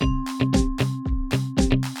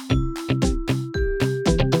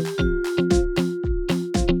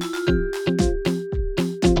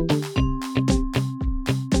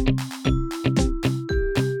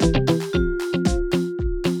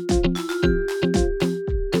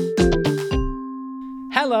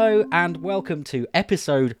Hello and welcome to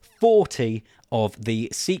episode 40 of the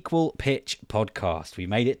Sequel Pitch podcast. We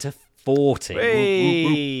made it to 40.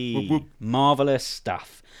 Hey. Marvellous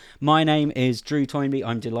stuff. My name is Drew Toynbee.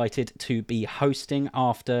 I'm delighted to be hosting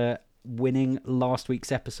after winning last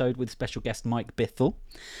week's episode with special guest Mike Bithell.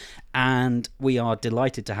 And we are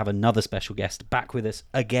delighted to have another special guest back with us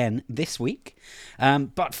again this week.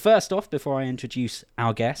 But first off, before I introduce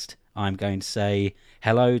our guest, I'm going to say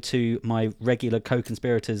hello to my regular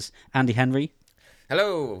co-conspirators, Andy Henry.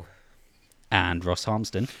 Hello. And Ross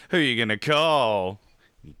Harmston. Who are you going to call?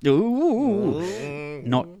 Ooh.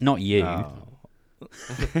 Not you. Oh.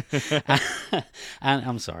 And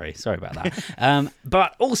I'm sorry about that.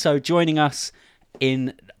 But also joining us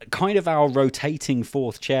in kind of our rotating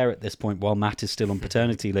fourth chair at this point while Matt is still on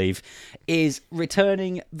paternity leave is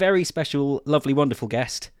returning very special, lovely, wonderful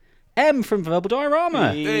guest, Em from Verbal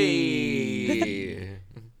Diorama. Hey.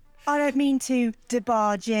 I don't mean to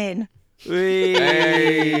debarge in. Hey.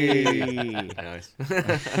 Nice.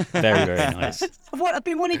 Very, very nice. I've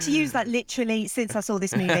been wanting to use that literally since I saw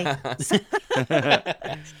this movie.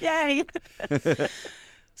 Yay!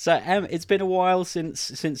 So, Em, it's been a while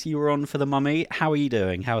since you were on for The Mummy. How are you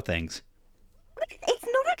doing? How are things? It's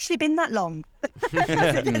not actually been that long.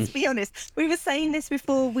 Let's be honest. We were saying this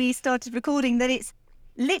before we started recording, that it's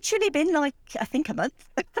literally been like, I think, a month.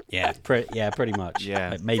 Yeah, pretty much. Yeah.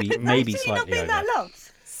 Like maybe It's actually slightly not been over. that long.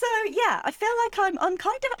 So yeah, I feel like I'm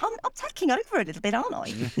taking over a little bit, aren't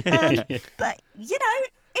I? But you know,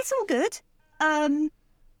 it's all good.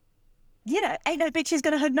 You know, ain't no bitches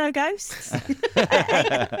gonna hug no ghosts.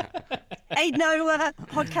 Ain't no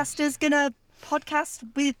podcasters gonna podcast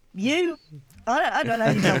with you. I don't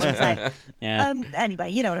know what I'm saying. Yeah. Anyway,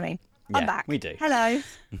 you know what I mean. Yeah, I'm back. we do. Hello.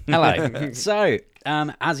 Hello. So,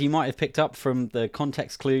 as you might have picked up from the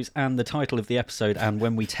context clues and the title of the episode, and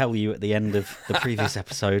when we tell you at the end of the previous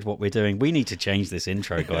episode what we're doing, we need to change this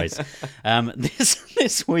intro, guys.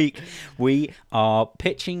 This week we are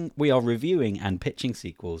reviewing and pitching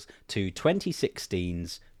sequels to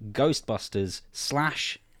 2016's Ghostbusters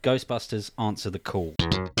 / Ghostbusters Answer the Call.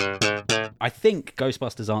 I think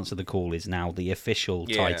Ghostbusters Answer the Call is now the official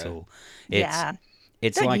title.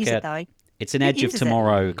 It's Don't like use it, though. It's an Who Edge of uses it?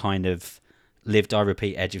 Tomorrow kind of Live, Die,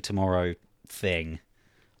 Repeat Edge of Tomorrow thing.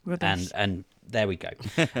 Rubbish. And there we go.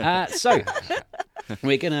 So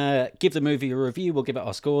we're going to give the movie a review. We'll give it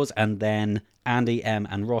our scores. And then Andy, Em,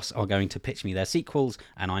 and Ross are going to pitch me their sequels.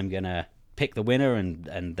 And I'm going to pick the winner.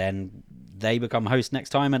 And then they become host next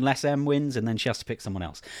time unless Em wins. And then she has to pick someone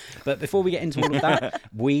else. But before we get into all of that,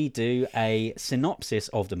 we do a synopsis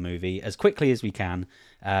of the movie as quickly as we can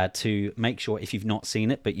to make sure, if you've not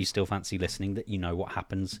seen it but you still fancy listening, that you know what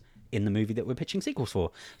happens in the movie that we're pitching sequels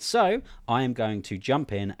for. So I am going to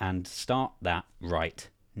jump in and start that right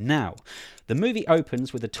now. The movie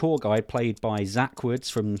opens with a tour guide played by Zach Woods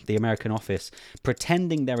from The American Office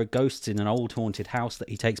pretending there are ghosts in an old haunted house that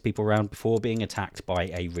he takes people around before being attacked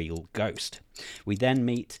by a real ghost. We then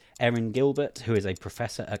meet Erin Gilbert, who is a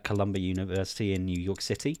professor at Columbia University in New York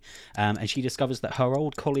City, and she discovers that her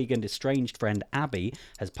old colleague and estranged friend Abby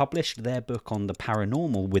has published their book on the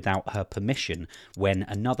paranormal without her permission when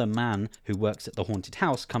another man who works at the haunted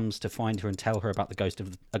house comes to find her and tell her about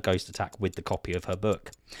a ghost attack with the copy of her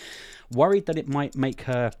book. Worried that it might make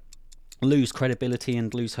her lose credibility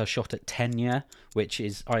and lose her shot at tenure, which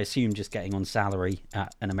is, I assume, just getting on salary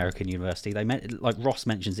at an American university. Like Ross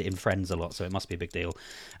mentions it in Friends a lot, so it must be a big deal.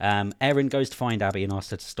 Erin goes to find Abby and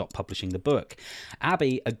asks her to stop publishing the book.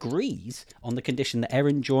 Abby agrees on the condition that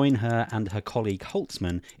Erin join her and her colleague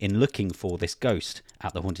Holtzman in looking for this ghost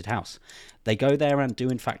at the haunted house. They go there and do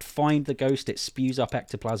in fact find the ghost. It spews up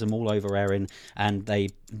ectoplasm all over Erin, and they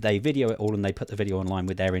video it all and they put the video online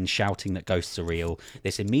with Erin shouting that ghosts are real.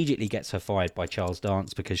 This immediately gets her fired by Charles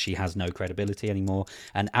Dance because she has no credibility anymore,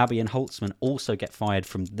 and Abby and Holtzman also get fired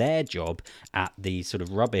from their job at the sort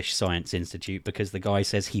of rubbish science institute because the guy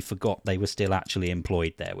says he forgot they were still actually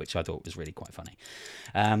employed there, which I thought was really quite funny.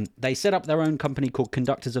 They set up their own company called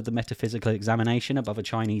Conductors of the Metaphysical Examination above a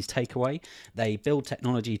Chinese takeaway. They build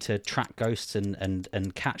technology to track ghosts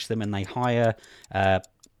and catch them, and they hire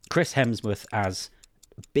Chris Hemsworth as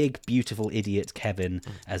big, beautiful idiot Kevin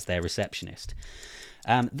as their receptionist.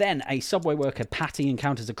 Then a subway worker, Patty,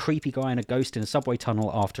 encounters a creepy guy and a ghost in a subway tunnel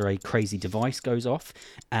after a crazy device goes off,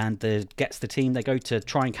 and gets the team. They go to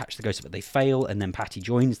try and catch the ghost, but they fail, and then Patty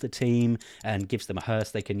joins the team and gives them a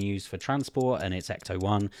hearse they can use for transport, and it's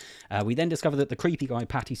Ecto-1. We then discover that the creepy guy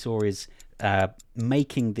Patty saw is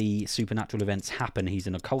making the supernatural events happen. He's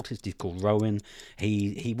an occultist. He's called Rowan.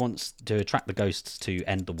 He wants to attract the ghosts to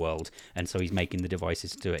end the world, and so he's making the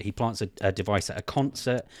devices to do it. He plants a device at a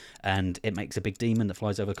concert, and it makes a big demon that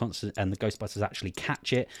flies over the concert, and the Ghostbusters actually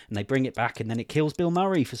catch it, and they bring it back, and then it kills Bill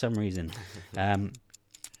Murray for some reason.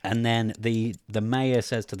 And then the mayor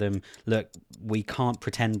says to them, look, we can't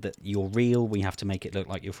pretend that you're real. We have to make it look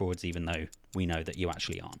like you're frauds, even though we know that you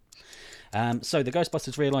actually aren't. So the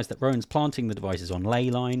Ghostbusters realise that Rowan's planting the devices on ley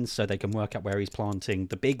lines so they can work out where he's planting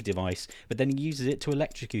the big device, but then he uses it to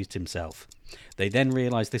electrocute himself. They then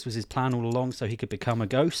realise this was his plan all along so he could become a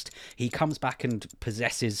ghost. He comes back and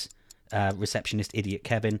possesses receptionist idiot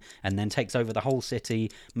Kevin, and then takes over the whole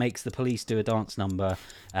city, makes the police do a dance number,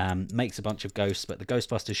 makes a bunch of ghosts, but the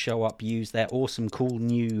Ghostbusters show up, use their awesome cool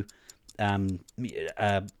new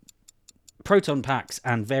proton packs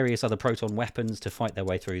and various other proton weapons to fight their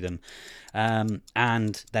way through them,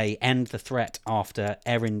 and they end the threat after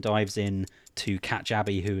Erin dives in to catch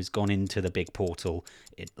Abby, who has gone into the big portal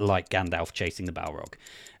like Gandalf chasing the Balrog.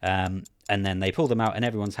 And then they pull them out and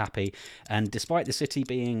everyone's happy. And despite the city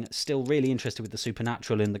being still really interested with the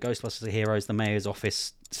supernatural and the Ghostbusters are heroes, the mayor's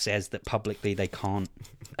office says that publicly they can't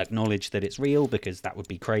acknowledge that it's real because that would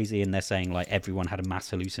be crazy. And they're saying like everyone had a mass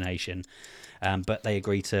hallucination. But they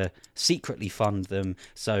agree to secretly fund them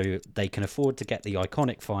so they can afford to get the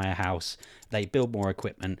iconic firehouse. They build more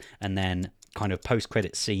equipment, and then kind of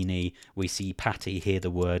post-credit scene-y, we see Patty hear the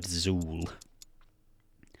word Zool.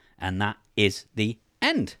 And that is the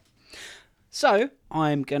end. So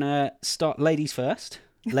I'm going to start ladies first.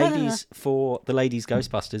 Ladies for the Ladies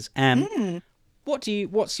Ghostbusters.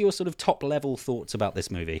 What's your sort of top level thoughts about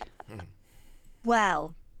this movie?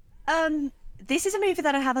 Well, this is a movie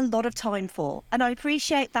that I have a lot of time for, and I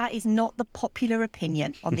appreciate that is not the popular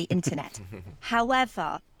opinion on the internet.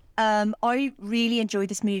 However, I really enjoyed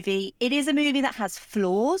this movie. It is a movie that has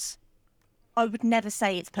flaws. I would never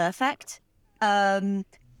say it's perfect. I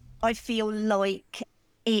feel like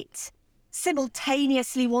it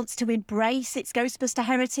simultaneously wants to embrace its Ghostbuster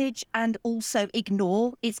heritage and also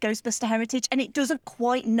ignore its Ghostbuster heritage, and it doesn't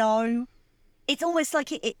quite know. It's almost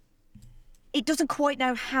like it doesn't quite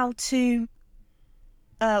know how to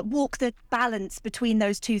walk the balance between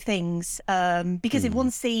those two things. Because in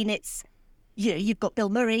one scene, it's you've got Bill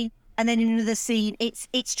Murray, and then in another scene,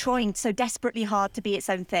 it's trying so desperately hard to be its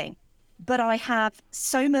own thing. But I have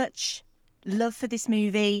so much love for this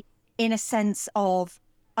movie in a sense of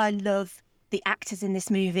I love the actors in this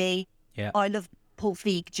movie. Yeah. I love Paul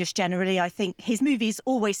Feig just generally. I think his movies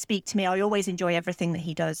always speak to me. I always enjoy everything that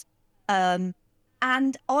he does. And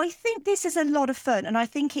I think this is a lot of fun. And I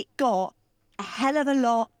think it got a hell of a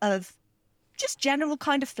lot of just general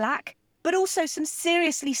kind of flack, but also some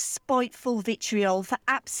seriously spiteful vitriol for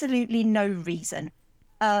absolutely no reason.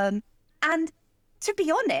 And to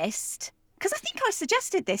be honest, because I think I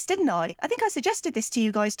suggested this, didn't I? I think I suggested this to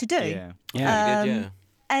you guys to do. Yeah. Yeah. You did, yeah.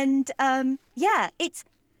 And it's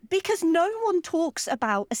because no one talks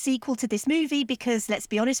about a sequel to this movie because, let's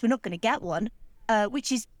be honest, we're not going to get one,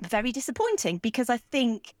 which is very disappointing because I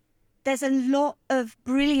think there's a lot of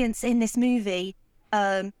brilliance in this movie.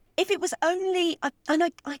 If it was only, and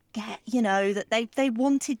I get, that they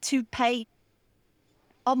wanted to pay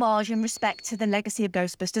homage and respect to the legacy of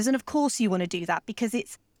Ghostbusters. And of course you want to do that because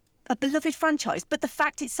it's a beloved franchise. But the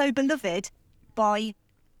fact it's so beloved by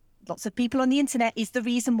lots of people on the internet is the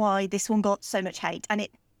reason why this one got so much hate. And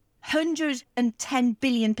it 110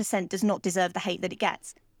 billion% does not deserve the hate that it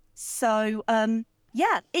gets. So,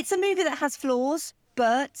 it's a movie that has flaws,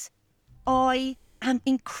 but I am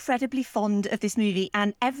incredibly fond of this movie.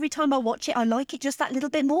 And every time I watch it, I like it just that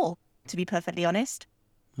little bit more, to be perfectly honest.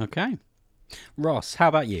 Okay. Ross, how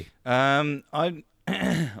about you? I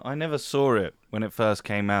never saw it when it first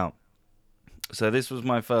came out, so this was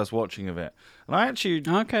my first watching of it, and I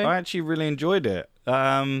actually really enjoyed it.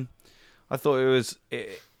 I thought it was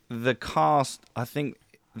the cast. I think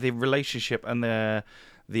the relationship and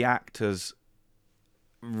the actors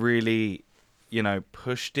really,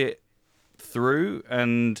 pushed it through,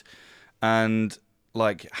 and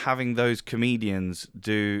like having those comedians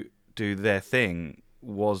do their thing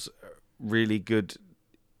was really good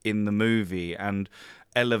in the movie and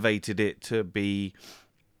elevated it to be,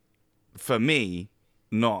 for me,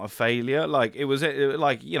 not a failure. Like it was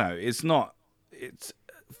it's not, it's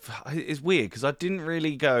weird because I didn't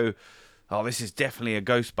really go, oh, this is definitely a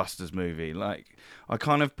Ghostbusters movie. Like I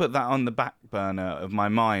kind of put that on the back burner of my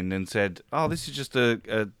mind and said, oh, this is just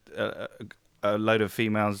a load of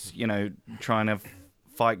females, trying to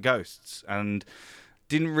fight ghosts, and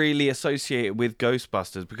didn't really associate it with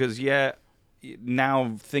Ghostbusters because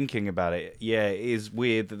now thinking about it, yeah, it is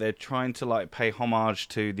weird that they're trying to like pay homage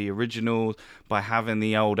to the original by having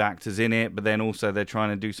the old actors in it, but then also they're trying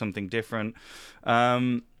to do something different.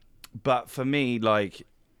 But for me, like,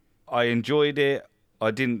 I enjoyed it. I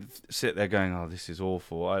didn't sit there going, "Oh, this is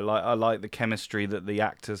awful." I like the chemistry that the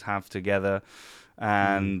actors have together,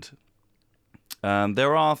 and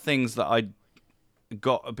there are things that I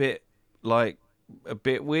got a bit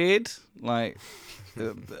weird, like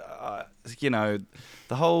you know,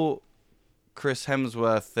 the whole Chris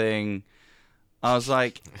Hemsworth thing. I was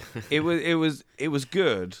like, it was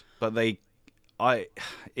good, but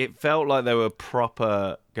it felt like they were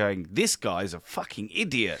proper going, "This guy's a fucking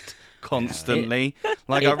idiot." Constantly,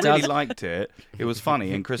 I really liked it. It was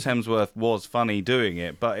funny, and Chris Hemsworth was funny doing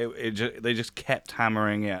it, but they just kept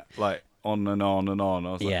hammering it like on and on and on.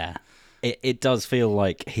 I was like, it does feel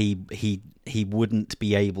like he wouldn't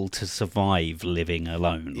be able to survive living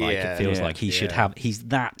alone. Like it feels like he's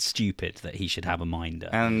that stupid that he should have a minder.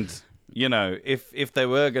 And you know, if they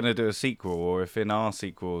were going to do a sequel, or if in our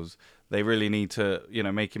sequels they really need to, you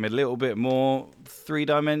know, make him a little bit more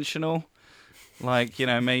three-dimensional. Like, you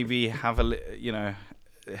know, maybe have a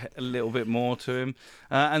little bit more to him.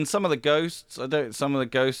 And some of the ghosts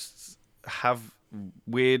have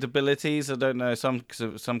weird abilities. I don't know. Some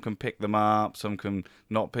can pick them up. Some can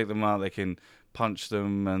not pick them up. They can punch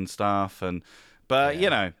them and stuff. But you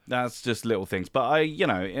know, that's just little things. But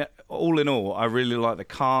all in all, I really like the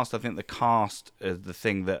cast. I think the cast is the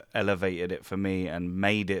thing that elevated it for me and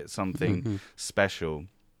made it something special.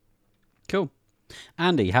 Cool.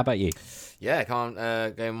 Andy, how about you? Yeah, I can't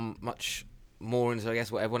go much more into, I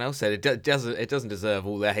guess, what everyone else said. It doesn't deserve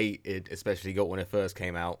all the hate it especially got when it first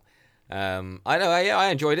came out. I know, I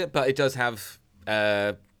enjoyed it, but it does have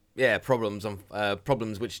problems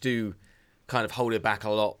which do kind of hold it back a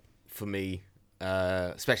lot for me,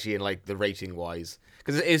 especially in like the rating wise,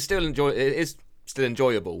 because it is still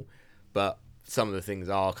enjoyable, but some of the things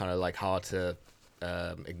are kind of like hard to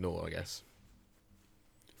ignore, I guess.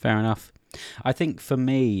 Fair enough. I think for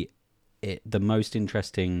me, the most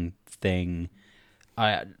interesting thing,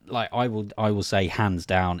 I will say hands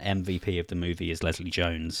down, MVP of the movie is Leslie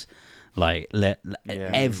Jones. Like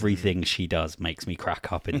everything she does makes me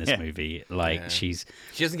crack up in this movie. Like she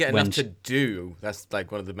doesn't get enough to do. That's like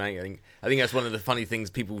one of the main. I think that's one of the funny things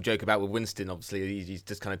people joke about with Winston. Obviously, he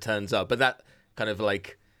just kind of turns up, but that kind of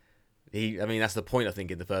like that's the point. I think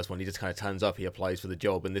in the first one, he just kind of turns up. He applies for the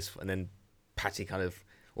job, and then Patty kind of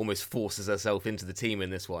almost forces herself into the team in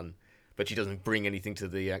this one, but she doesn't bring anything to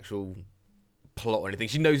the actual plot or anything.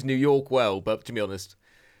 She knows New York well, but to be honest,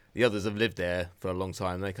 the others have lived there for a long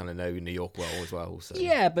time. They kind of know New York well as well. So.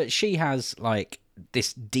 Yeah, but she has like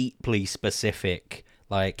this deeply specific,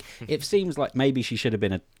 like it seems like maybe she should have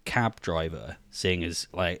been a cab driver, seeing as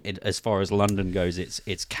like as far as London goes,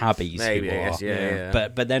 it's cabbies maybe, who are. Yeah.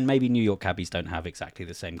 But then maybe New York cabbies don't have exactly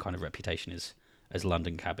the same kind of reputation as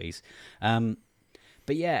London cabbies.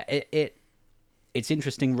 But yeah, it's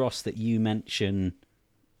interesting, Ross, that you mention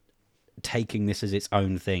taking this as its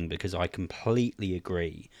own thing, because I completely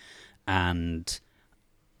agree. And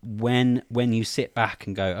when you sit back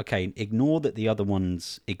and go, okay, ignore that the other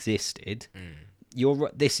ones existed.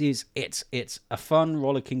 It's a fun,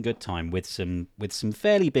 rollicking good time with some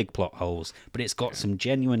fairly big plot holes, but it's got some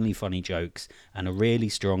genuinely funny jokes and a really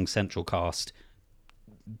strong central cast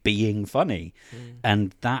being funny,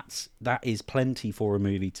 and that is plenty for a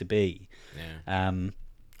movie to be. I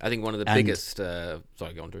think one of the biggest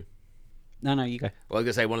sorry, go on, Drew. No, you go. Well, I was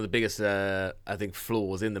gonna say one of the biggest I think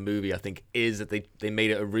flaws in the movie, I think, is that they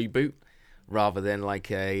made it a reboot rather than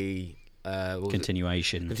like a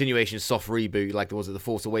continuation soft reboot, like was it The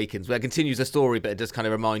Force Awakens, where it continues the story but it just kind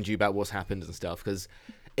of reminds you about what's happened and stuff, because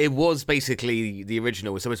it was basically the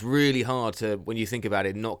original, so it's really hard to, when you think about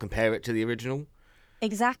it, not compare it to the original.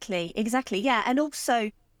 Exactly. Yeah, and also,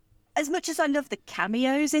 as much as I love the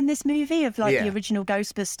cameos in this movie of like the original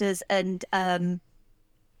Ghostbusters and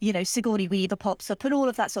Sigourney Weaver pops up and all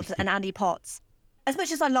of that sort of, and Andy Potts, as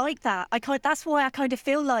much as I like that, that's why I kind of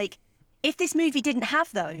feel like if this movie didn't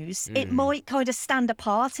have those, it might kind of stand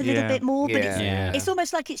apart a little bit more. But it's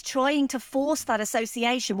almost like it's trying to force that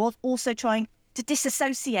association while also trying to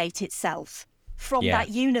disassociate itself from that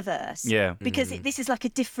universe. Yeah. Because this is like a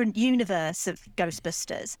different universe of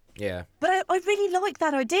Ghostbusters. Yeah. But I really like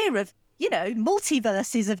that idea of,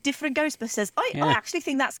 multiverses of different Ghostbusters. I actually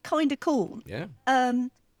think that's kind of cool. Yeah.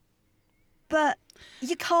 But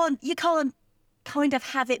you can't kind of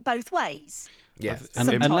have it both ways. Yeah,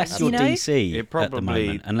 unless you're DC It probably, at the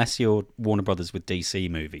moment, unless you're Warner Brothers with DC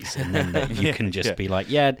movies, and then you can just be like,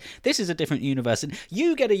 yeah, this is a different universe, and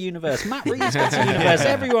you get a universe, Matt Reeves gets a universe,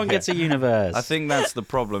 everyone gets a universe. I think that's the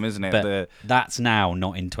problem, isn't it? But that's now,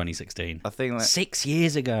 not in 2016. I think 6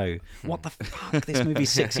 years ago. What the fuck? This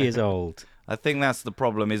movie's 6 years old. I think that's the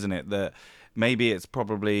problem, isn't it? That maybe it's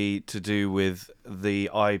probably to do with the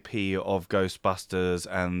IP of Ghostbusters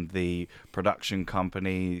and the production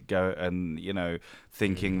company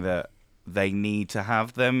thinking that they need to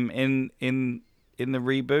have them in the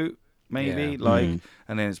reboot, maybe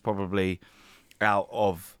and then it's probably out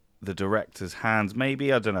of the director's hands.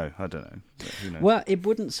 Maybe I don't know. Who knows? Well, it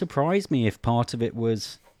wouldn't surprise me if part of it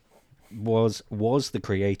was the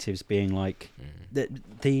creatives being like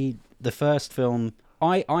the first film.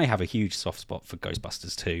 I have a huge soft spot for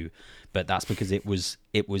Ghostbusters 2, but that's because it was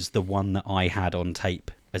the one that I had on tape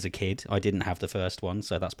as a kid. I didn't have the first one,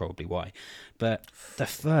 so that's probably why. But the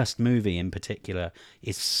first movie in particular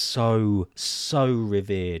is so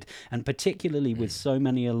revered, and particularly with so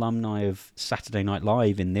many alumni of Saturday Night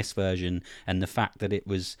Live in this version, and the fact that it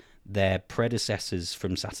was their predecessors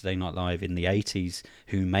from Saturday Night Live in the 80s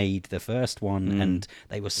who made the first one, and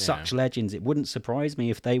they were such legends. It wouldn't surprise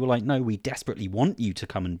me if they were like, no, we desperately want you to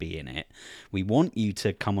come and be in it. We want you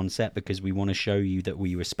to come on set because we want to show you that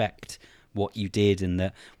we respect what you did, and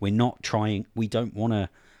that we don't want to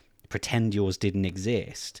pretend yours didn't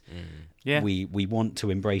exist. We want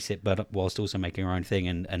to embrace it, but whilst also making our own thing.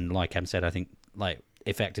 And like Em said, I think like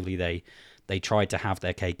effectively they tried to have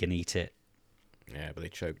their cake and eat it. Yeah, but they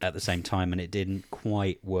choked at the same time, and it didn't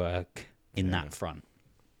quite work in that front.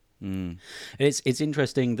 It's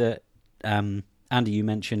interesting that Andy, you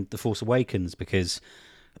mentioned The Force Awakens, because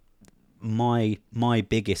my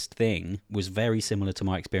biggest thing was very similar to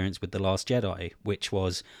my experience with The Last Jedi, which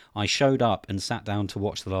was I showed up and sat down to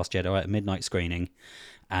watch The Last Jedi at a midnight screening,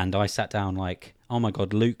 and I sat down like, oh my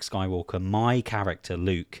god, Luke Skywalker, my character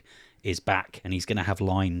Luke, is back, and he's going to have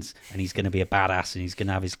lines, and he's going to be a badass, and he's going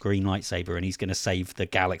to have his green lightsaber, and he's going to save the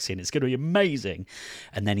galaxy, and it's going to be amazing.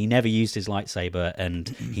 And then he never used his lightsaber, and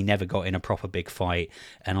he never got in a proper big fight,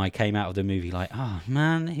 and I came out of the movie like, oh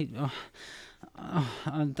man,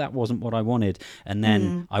 that wasn't what I wanted. And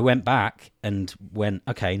then I went back and went,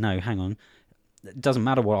 okay, no, hang on, it doesn't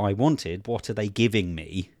matter what I wanted, what are they giving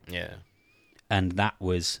me? Yeah. And that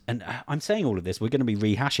was, and I'm saying all of this, we're going to be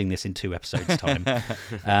rehashing this in 2 episodes' time.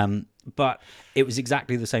 But it was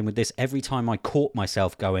exactly the same with this. Every time I caught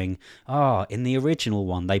myself going, in the original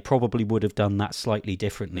one, they probably would have done that slightly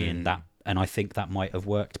differently in that. And I think that might have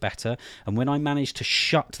worked better. And when I managed to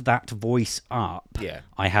shut that voice up,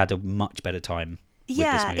 I had a much better time with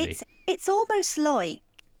this movie. It's almost like,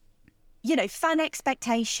 fan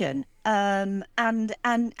expectation and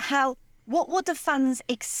how... What do fans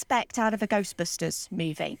expect out of a Ghostbusters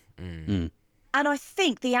movie? And I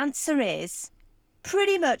think the answer is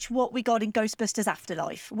pretty much what we got in Ghostbusters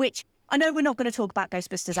Afterlife, which I know we're not going to talk about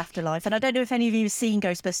Ghostbusters Afterlife, and I don't know if any of you have seen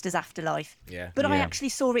Ghostbusters Afterlife, but I actually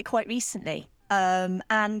saw it quite recently.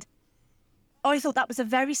 And I thought that was a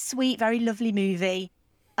very sweet, very lovely movie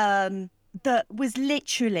that was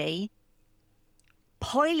literally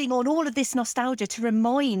piling on all of this nostalgia to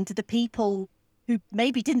remind the people who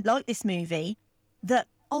maybe didn't like this movie that,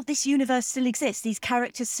 this universe still exists, these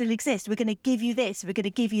characters still exist, we're going to give you this, we're going to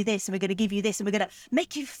give you this, and we're going to give you this, and we're going to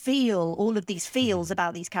make you feel all of these feels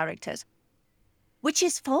about these characters, which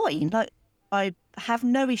is fine. Like, I have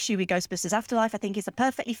no issue with Ghostbusters Afterlife. I think it's a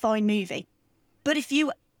perfectly fine movie. But if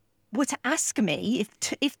you were to ask me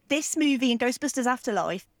if this movie and Ghostbusters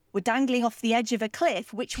Afterlife were dangling off the edge of a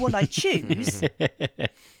cliff, which one I'd choose,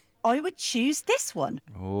 I would choose this one.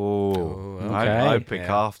 Okay. I'd pick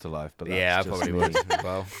Afterlife, but that's I probably would as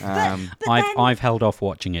well. I've held off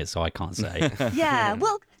watching it, so I can't say. Yeah,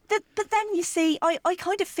 well, but then you see, I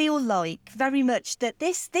kind of feel like very much that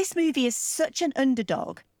this movie is such an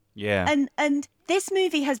underdog. Yeah. And this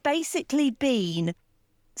movie has basically been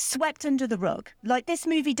swept under the rug. Like, this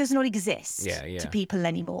movie does not exist to people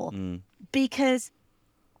anymore because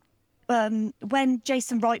when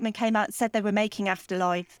Jason Reitman came out and said they were making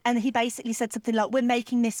Afterlife, and he basically said something like, we're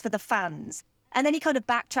making this for the fans. And then he kind of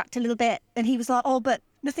backtracked a little bit, and he was like, but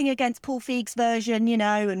nothing against Paul Feig's version,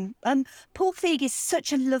 and Paul Feig is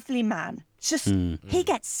such a lovely man. Just, he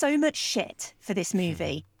gets so much shit for this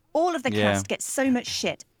movie. All of the cast gets so much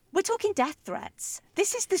shit. We're talking death threats.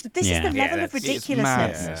 This is the level of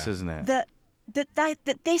ridiculousness isn't it?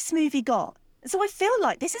 that this movie got. So I feel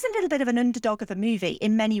like this is a little bit of an underdog of a movie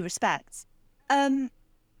in many respects. And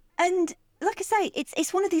like I say,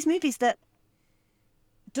 it's one of these movies that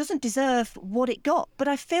doesn't deserve what it got. But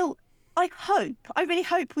I feel I really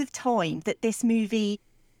hope with time that this movie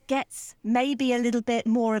gets maybe a little bit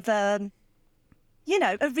more of a,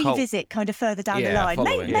 a revisit kind of further down the line.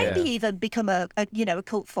 Maybe even become a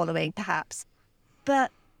cult following, perhaps.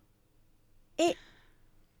 But it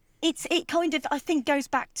kind of, I think, goes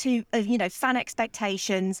back to, fan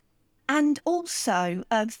expectations and also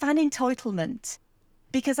fan entitlement.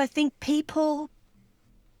 Because I think people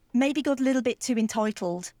maybe got a little bit too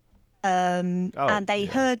entitled. And they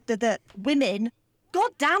heard that women,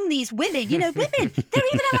 God damn these women, women, they're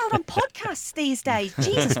even allowed on podcasts these days.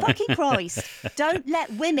 Jesus fucking Christ. Don't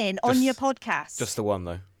let women on your podcast. Just the one,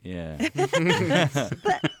 though. Yeah.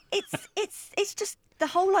 But it's just the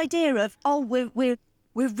whole idea of,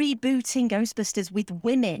 we're rebooting Ghostbusters with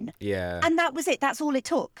women. Yeah. And that was it. That's all it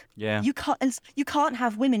took. Yeah. You can't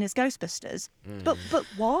have women as Ghostbusters. But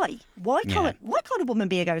why? Why can't a woman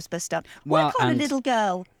be a Ghostbuster? Why can't a little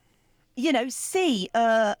girl, see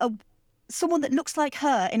someone that looks like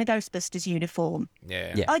her in a Ghostbusters uniform?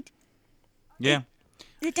 Yeah. Yeah.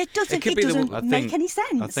 It doesn't make any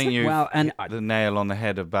sense. I think you hit the nail on the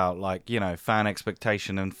head about fan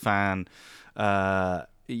expectation and fan,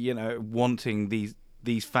 wanting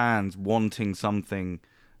these fans wanting something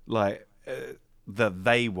like that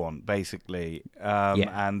they want, basically,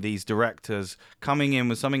 and these directors coming in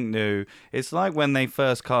with something new. It's like when they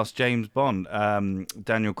first cast James Bond,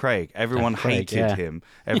 Daniel Craig. Everyone hated him.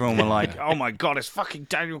 Everyone were like, "Oh my god, it's fucking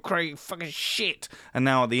Daniel Craig, fucking shit!" And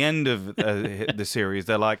now at the end of the series,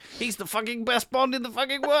 they're like, "He's the fucking best Bond in the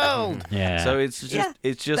fucking world." Yeah. So it's just, But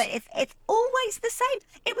it's always the same.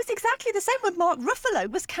 It was exactly the same when Mark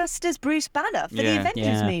Ruffalo was cast as Bruce Banner for the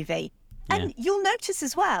Avengers movie. And you'll notice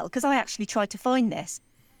as well, because I actually tried to find this,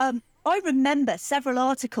 I remember several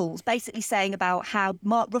articles basically saying about how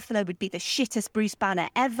Mark Ruffalo would be the shittest Bruce Banner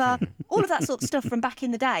ever, all of that sort of stuff from back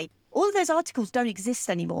in the day. All of those articles don't exist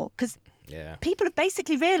anymore because people have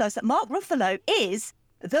basically realised that Mark Ruffalo is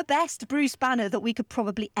the best Bruce Banner that we could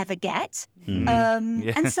probably ever get.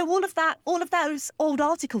 And so all of those old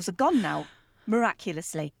articles are gone now,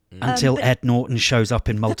 miraculously. Until Ed Norton shows up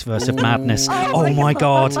in Multiverse of Madness. Oh my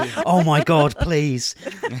god. Oh my god, please.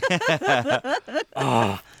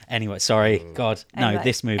 Anyway, sorry. God. No,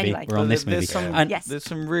 this movie. We're on this movie. There's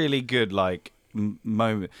some really good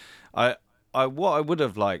moment. What I would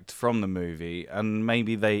have liked from the movie, and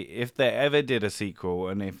maybe if they ever did a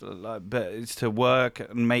sequel, but it's to work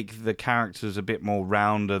and make the characters a bit more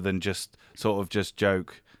rounder than just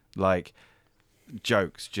jokes.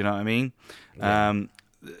 Do you know what I mean? Yeah.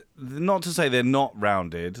 Not to say they're not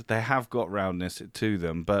rounded. They have got roundness to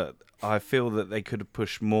them, but I feel that they could have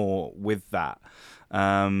pushed more with that.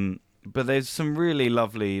 But there's some really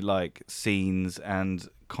lovely scenes and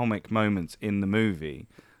comic moments in the movie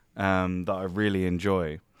that I really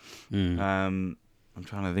enjoy. I'm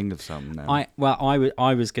trying to think of some now.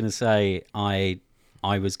 I was going to say I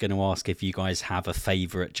was going to ask if you guys have a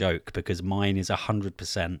favourite joke, because mine is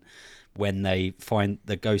 100%. When they find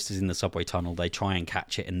the ghost is in the subway tunnel, they try and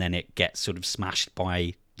catch it, and then it gets sort of smashed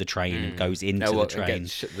by the train and goes into the train.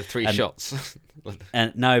 The three shots.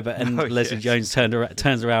 Leslie Jones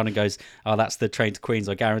turns around and goes, "Oh, that's the train to Queens.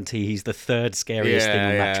 I guarantee he's the third scariest thing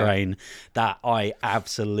on that train." That I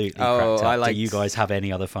absolutely cracked up. Do you guys have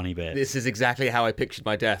any other funny bits? This is exactly how I pictured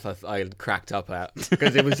my death. I cracked up at,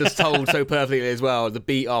 because it was just told so perfectly as well. The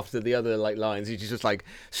beat after the other lines, he's just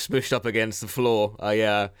smushed up against the floor.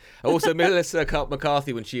 Also, Melissa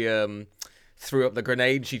McCarthy, when she threw up the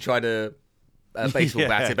grenade, she tried to baseball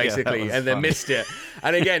bat it basically, and then missed it.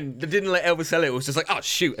 And again, they didn't let Elvis sell it. It was just oh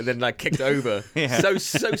shoot, and then kicked it over. So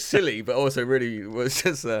silly, but also really was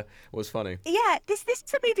just was funny. Yeah, this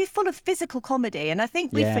is a movie full of physical comedy, and I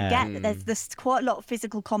think we forget that there's quite a lot of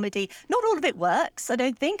physical comedy. Not all of it works, I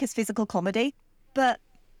don't think, as physical comedy, but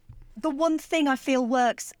the one thing I feel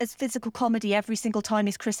works as physical comedy every single time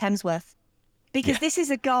is Chris Hemsworth. Because this is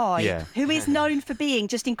a guy who is known for being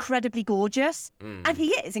just incredibly gorgeous. And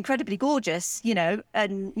he is incredibly gorgeous,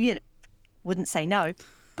 and, wouldn't say no.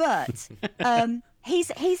 But he's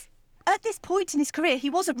at this point in his career, he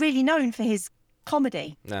wasn't really known for his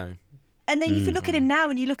comedy. No. And then if you look at him now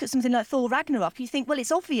and you look at something like Thor Ragnarok, you think, well, it's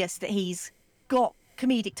obvious that he's got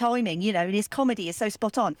comedic timing, and his comedy is so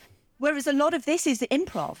spot on. Whereas a lot of this is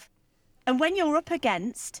improv. And when you're up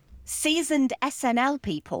against seasoned SNL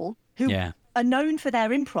people who... are known for their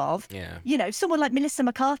improv. Someone like Melissa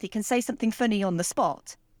McCarthy can say something funny on the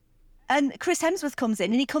spot. And Chris Hemsworth comes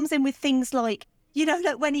in, and he comes in with things like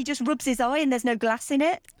when he just rubs his eye and there's no glass in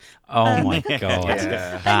it. Oh my god.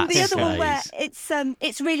 And the other one where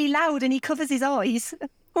it's really loud and he covers his eyes,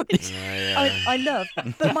 which I love.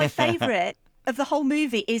 But my favourite of the whole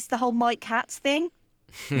movie is the whole Mike Katz thing.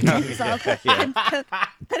 He's like,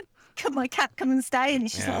 can my cat come and stay? And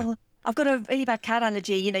she's like, oh, I've got a really bad cat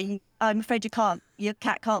allergy. I'm afraid your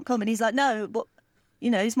cat can't come. And he's like, no, but,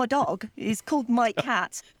 he's my dog. He's called Mike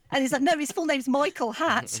Hat. And he's like, no, his full name's Michael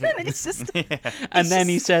Hat. And it's just. And then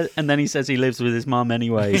he says he lives with his mum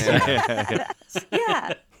anyway. So.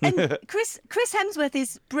 Yeah. And Chris Hemsworth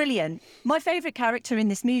is brilliant. My favourite character in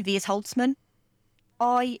this movie is Holtzman.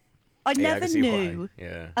 I never knew.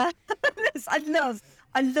 I love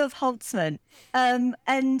Holtzman.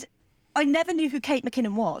 And I never knew who Kate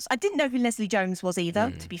McKinnon was. I didn't know who Leslie Jones was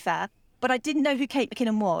either, to be fair. But I didn't know who Kate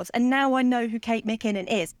McKinnon was. And now I know who Kate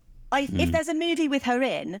McKinnon is. If there's a movie with her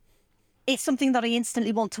in, it's something that I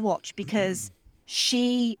instantly want to watch because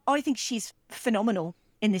I think she's phenomenal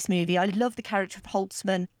in this movie. I love the character of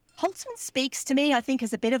Holtzman. Holtzman speaks to me, I think,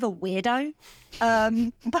 as a bit of a weirdo.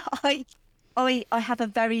 But I have a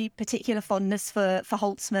very particular fondness for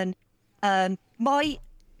Holtzman. My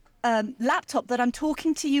laptop that I'm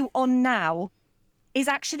talking to you on now is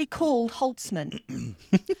actually called Holtzman.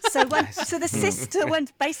 So the sister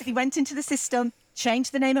went into the system,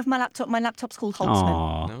 changed the name of my laptop. My laptop's called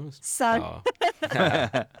Holtzman. So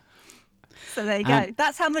there you go.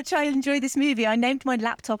 That's how much I enjoy this movie. I named my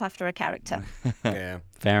laptop after a character. Yeah.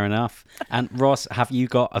 Fair enough. And Ross, have you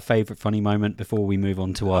got a favourite funny moment before we move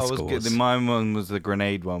on to our scores? My one was the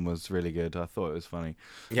grenade one was really good. I thought it was funny.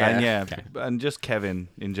 Yeah. And just Kevin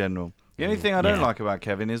in general. The only thing I don't like about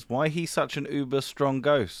Kevin is why he's such an uber strong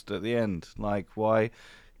ghost at the end. Like, why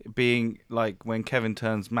being, like, when Kevin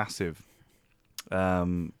turns massive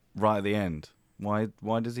right at the end. Why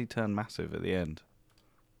does he turn massive at the end?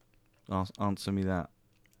 Answer me that.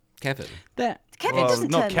 Kevin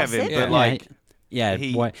doesn't not turn Kevin, massive. but like... Yeah.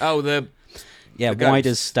 Why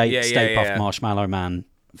does Stay Puft Marshmallow Man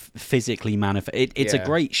physically manifest? It's a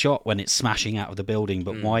great shot when it's smashing out of the building,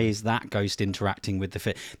 but why is that ghost interacting with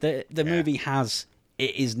the movie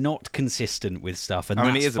is not consistent with stuff, and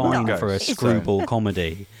that's fine for a screwball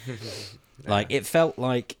comedy. Like it felt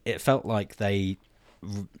like they were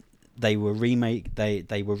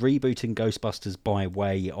rebooting Ghostbusters by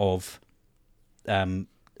way of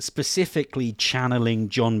specifically channeling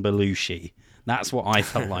John Belushi. That's what I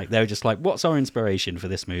felt like. They were just like, what's our inspiration for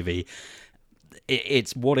this movie?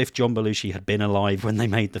 It's what if John Belushi had been alive when they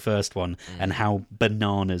made the first one, and how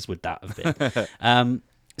bananas would that have been?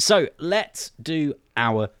 So let's do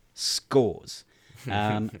our scores.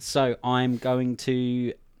 So I'm going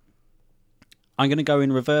to go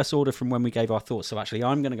in reverse order from when we gave our thoughts. So actually,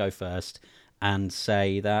 I'm going to go first and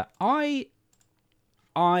say that I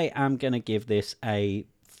am going to give this a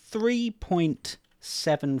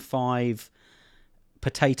 3.75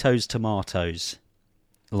 potatoes, tomatoes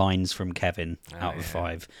lines from Kevin out of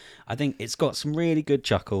 5. I think it's got some really good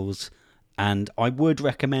chuckles, and I would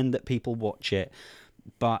recommend that people watch it.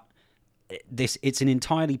 But it's an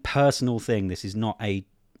entirely personal thing. This is not a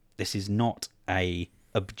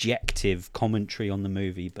objective commentary on the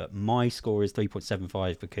movie, but my score is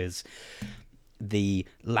 3.75 because the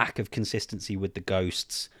lack of consistency with the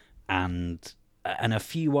ghosts and a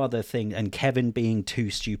few other things, and Kevin being too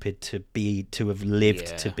stupid to have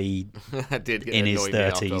lived to be in his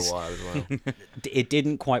 30s. Well. It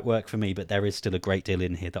didn't quite work for me, but there is still a great deal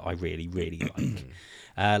in here that I really, really like.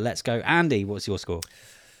 Let's go. Andy, what's your score?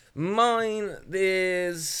 Mine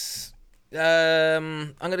is...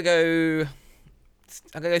 I'm going to go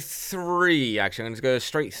 3, actually. I'm going to go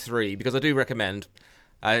straight 3, because I do recommend...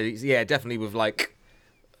 definitely with, like...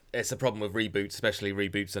 It's a problem with reboots, especially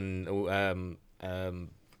reboots and...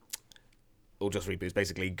 or just reboots,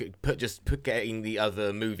 basically. Put getting the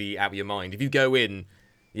other movie out of your mind. If you go in,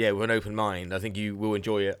 with an open mind, I think you will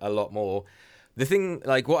enjoy it a lot more. The thing,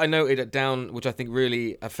 like, what I noted down, which I think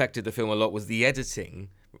really affected the film a lot, was the editing.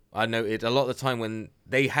 I noted a lot of the time when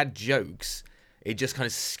they had jokes, it just kind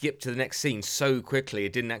of skipped to the next scene so quickly.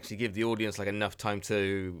 It didn't actually give the audience, like, enough time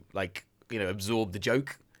to, like, absorb the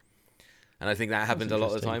joke. And I think that happened a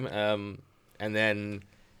lot of the time. And then...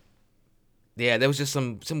 there was just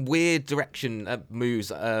some weird direction moves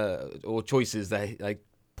or choices that like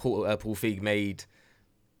Paul Feig made,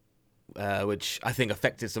 which I think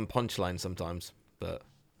affected some punchlines sometimes. But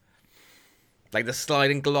like the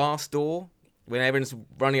sliding glass door when everyone's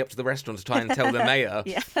running up to the restaurant to try and tell the mayor,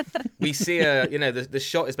 we see her. The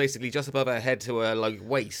shot is basically just above her head to her like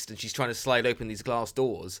waist, and she's trying to slide open these glass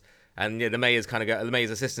doors. And the mayor's the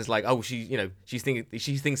mayor's assistant's like, oh, she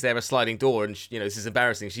thinks they're a sliding door, and this is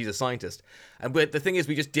embarrassing. She's a scientist, but the thing is,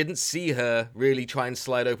 we just didn't see her really try and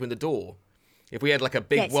slide open the door. If we had like a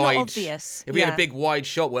big wide, not obvious. If we had a big wide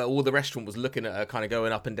shot where all the restaurant was looking at her, kind of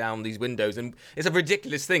going up and down these windows, and it's a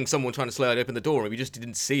ridiculous thing, someone trying to slide open the door, and we just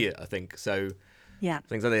didn't see it. I think so.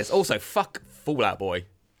 things like this. Also, fuck Fallout Boy.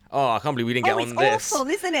 Oh, I can't believe we didn't get on this. It's awful,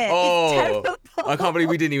 isn't it? Oh, it's terrible. I can't believe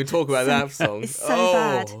we didn't even talk about that song. It's so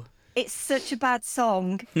bad. It's such a bad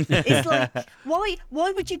song. It's like, why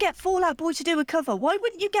would you get Fall Out Boy to do a cover? Why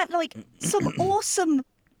wouldn't you get like some awesome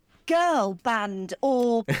girl band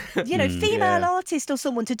or female artist or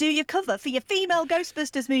someone to do your cover for your female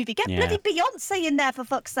Ghostbusters movie? Get bloody Beyonce in there, for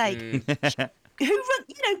fuck's sake.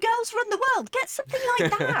 Girls Run the World. Get something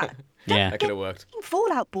like that. That could have worked.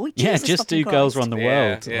 Fall Out Boy. Jesus just do Christ. Girls Run the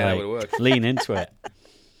World. Yeah, that would have worked. Lean into it.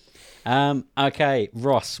 Okay,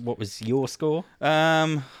 Ross, what was your score?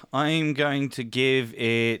 I'm going to give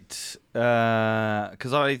it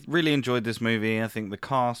because I really enjoyed this movie. I think the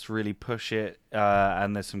cast really push it,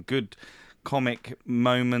 and there's some good comic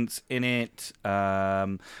moments in it.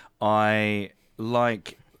 I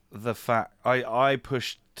like the fact I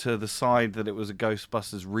pushed to the side that it was a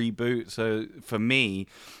Ghostbusters reboot. So for me,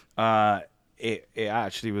 it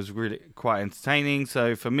actually was really quite entertaining.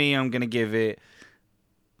 So for me, I'm going to give it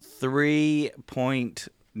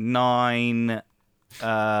 3.9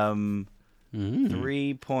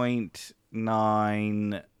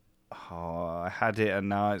 3.9. I had it and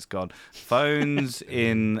now it's gone. Phones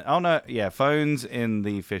in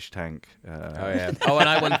the fish tank. And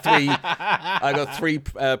I won 3. I got 3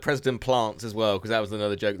 president plants as well, because that was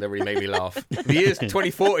another joke that really made me laugh. The year's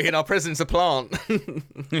 2040 and our president's a plant.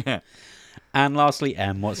 And lastly,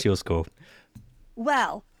 Em, what's your score?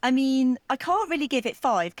 Well, I mean, I can't really give it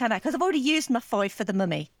 5, can I? Because I've already used my 5 for The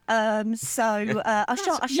Mummy. I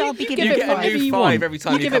shan't be giving you it get 5. a new 5 every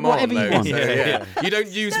time you come on. You want. You don't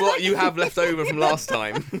use what you have left over from last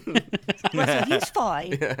time. Well, so I've used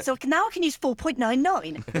 5, so now I can use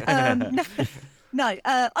 4.99. No,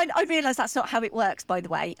 I realise that's not how it works, by the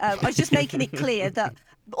way. I was just making it clear that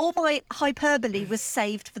all my hyperbole was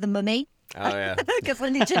saved for The Mummy. Oh, yeah. Because I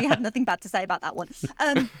literally had nothing bad to say about that one.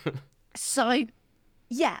 So,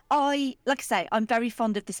 yeah, like I say, I'm very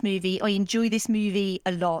fond of this movie. I enjoy this movie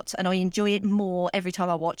a lot, and I enjoy it more every time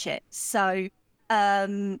I watch it. So,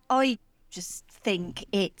 I just think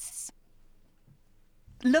it's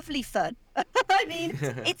lovely fun. I mean,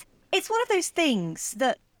 it's one of those things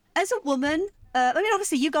that, as a woman, I mean,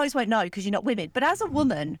 obviously you guys won't know because you're not women, but as a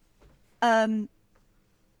woman,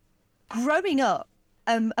 growing up,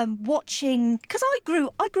 watching, because I grew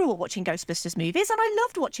up watching Ghostbusters movies, and I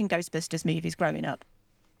loved watching Ghostbusters movies growing up.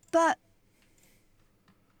 But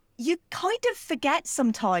you kind of forget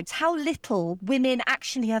sometimes how little women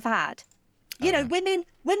actually have had. You know, women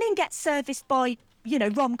get serviced by,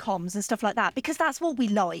 rom-coms and stuff like that, because that's what we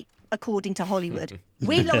like, according to Hollywood.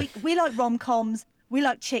 we like rom-coms, we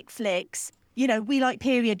like chick flicks, we like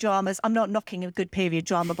period dramas. I'm not knocking a good period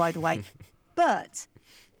drama, by the way. But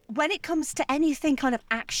when it comes to anything kind of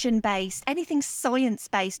action-based, anything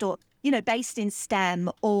science-based, or, based in STEM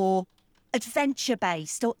or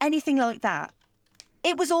adventure-based or anything like that,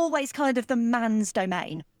 it was always kind of the man's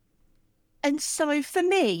domain. And so for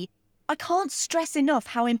me, I can't stress enough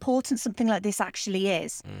how important something like this actually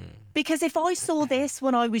is. Because if I saw this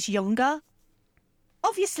when I was younger,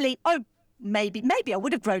 obviously, maybe I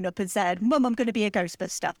would have grown up and said, Mum, I'm going to be a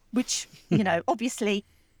Ghostbuster, which, obviously,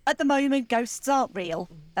 at the moment, ghosts aren't real,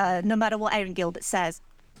 no matter what Aaron Gilbert says.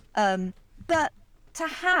 But to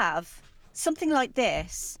have something like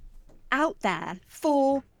this out there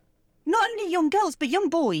for not only young girls, but young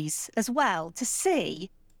boys as well, to see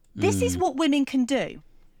this is what women can do.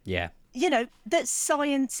 Yeah. That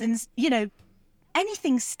science and,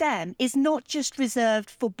 anything STEM is not just reserved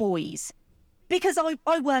for boys. Because I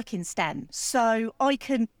work in STEM, so I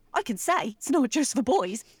can say it's not just for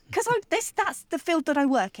boys, because that's the field that I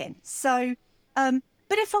work in. So, but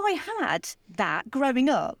if I had that growing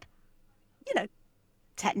up,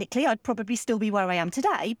 technically I'd probably still be where I am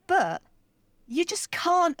today, but you just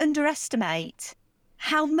can't underestimate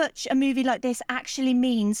how much a movie like this actually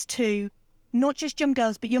means to not just young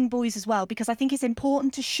girls, but young boys as well, because I think it's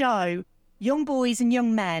important to show young boys and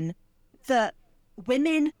young men that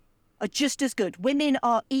women are just as good. Women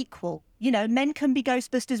are equal. Men can be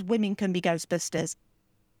Ghostbusters, women can be Ghostbusters.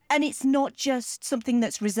 And it's not just something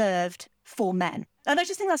that's reserved for men. And I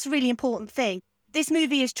just think that's a really important thing. This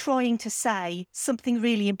movie is trying to say something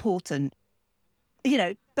really important,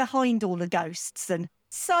 behind all the ghosts. And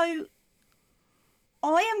so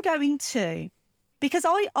I am going to, because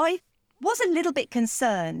I was a little bit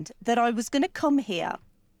concerned that I was going to come here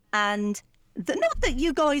and not that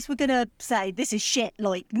you guys were going to say this is shit,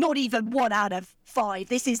 like not even 1 out of 5.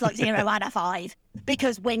 This is like 0 out of 5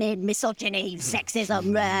 because women, misogyny,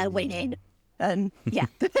 sexism, women. Yeah,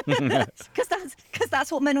 because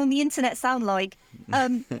that's what men on the internet sound like.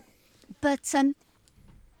 But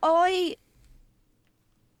I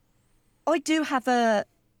I do have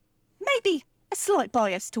maybe a slight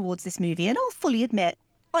bias towards this movie, and I'll fully admit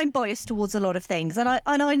I'm biased towards a lot of things, and I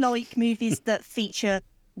like movies that feature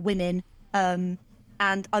women, and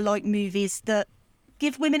I like movies that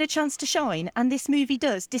give women a chance to shine, and this movie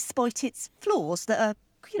does, despite its flaws that are,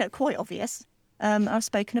 quite obvious. I've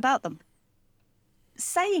spoken about them.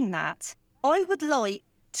 Saying that, I would like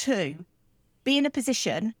to be in a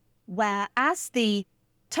position where, as the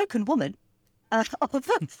token woman of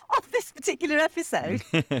this particular episode,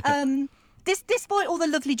 despite all the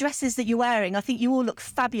lovely dresses that you're wearing, I think you all look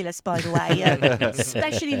fabulous, by the way.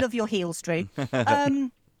 Especially love your heels, Drew.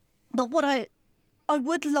 But what I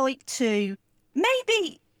would like to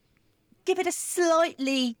maybe give it a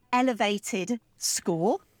slightly elevated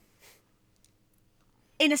score,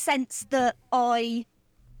 in a sense that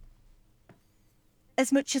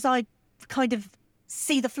as much as I kind of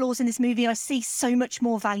see the flaws in this movie, I see so much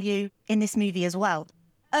more value in this movie as well.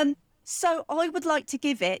 So I would like to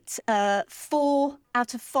give it 4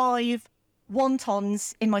 out of 5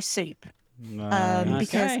 wontons in my soup.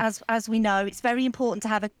 Because as we know, it's very important to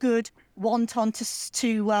have a good wonton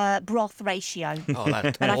to broth ratio. Oh,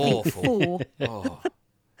 that's and awful. I think 4. Oh.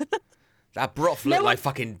 That broth looked like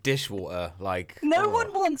fucking dishwater. No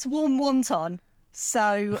one wants warm wonton.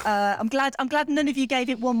 So I'm glad none of you gave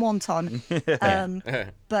it 1 wonton.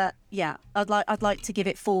 But yeah, I'd like to give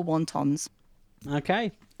it 4 wontons.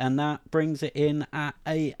 Okay, and that brings it in at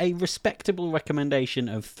a respectable recommendation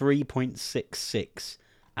of 3.66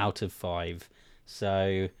 out of 5.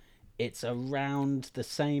 So it's around the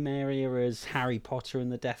same area as Harry Potter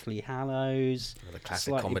and the Deathly Hallows,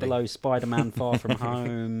 slightly comedy. below Spider-Man Far From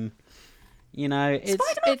Home. It's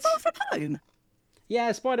Spider-Man Far From Home?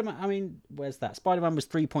 Yeah, Spider-Man. I mean, where's that? Spider-Man was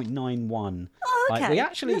 3.91. Oh, okay.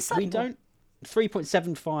 We don't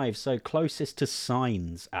 3.75, so closest to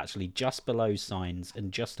Signs, actually, just below Signs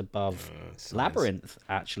and just above Labyrinth,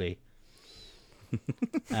 actually.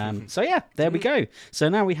 So yeah, there we go. So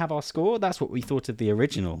now we have our score. That's what we thought of the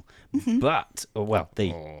original. But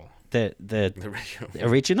the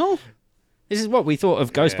original. This is what we thought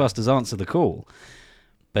of Ghostbusters Answer the Call.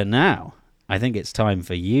 But now I think it's time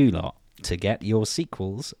for you lot to get your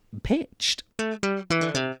sequels pitched.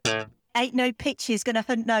 Ain't no pitches gonna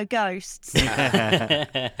hunt no ghosts.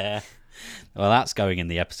 Well, that's going in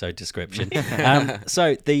the episode description.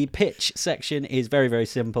 So the pitch section is very, very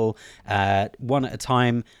simple. One at a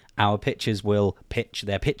time, our pitchers will pitch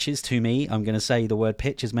their pitches to me. I'm going to say the word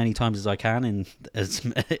pitch as many times as I can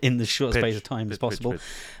in the short space of time as possible.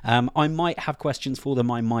 I might have questions for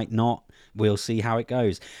them, I might not. We'll see how it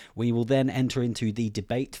goes. We will then enter into the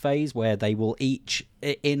debate phase where they will each,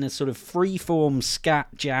 in a sort of free-form scat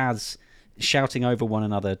jazz, shouting over one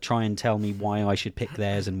another, try and tell me why I should pick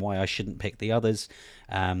theirs and why I shouldn't pick the others.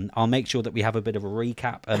 I'll make sure that we have a bit of a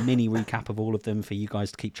mini recap of all of them for you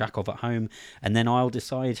guys to keep track of at home, and then I'll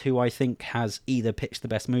decide who I think has either pitched the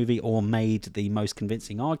best movie or made the most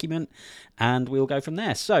convincing argument, and we'll go from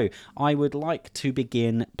there. So I would like to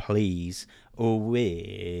begin, please, with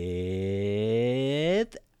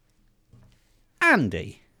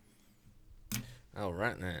Andy. All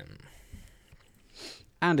right then.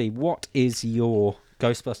 Andy, what is your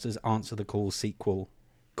Ghostbusters Answer the Call sequel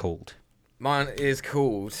called? Mine is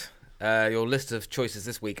called, your list of choices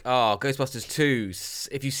this week are Ghostbusters 2,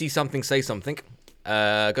 If You See Something, Say Something.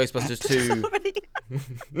 Ghostbusters 2...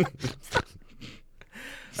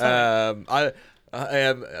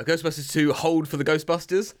 Ghostbusters 2, Hold for the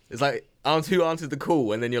Ghostbusters. It's like, who answered the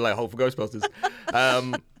call? And then you're like, hold for Ghostbusters.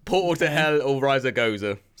 Portal to Hell or Riser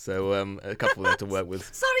Gozer. So a couple there to work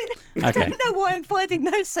with. Sorry, I don't know why I'm finding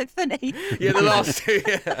those so funny. Yeah, the last two,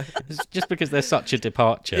 yeah. It's just because they're such a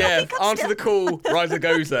departure. Yeah, answer the call, Riser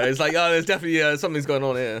Gozer. It's like, there's definitely something's going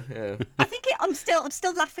on here. Yeah. I think I'm still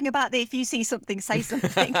laughing about the if you see something, say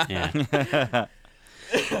something. Yeah.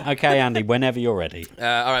 Okay, Andy, whenever you're ready.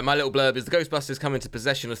 All right, my little blurb is the Ghostbusters come into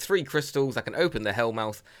possession of 3 crystals that can open their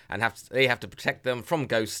hellmouth, and they have to protect them from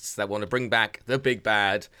ghosts that want to bring back the big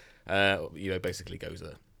bad, basically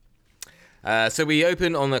Gozer. So we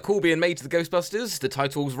open on a call being made to the Ghostbusters. The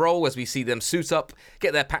titles roll as we see them suit up,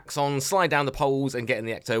 get their packs on, slide down the poles and get in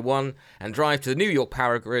the Ecto-1 and drive to the New York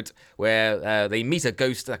power grid where they meet a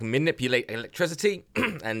ghost that can manipulate electricity.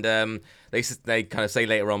 And they kind of say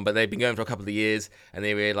later on, but they've been going for a couple of years and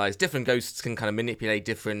they realise different ghosts can kind of manipulate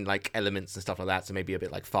different elements and stuff like that. So maybe a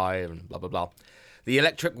bit like fire and blah, blah, blah. The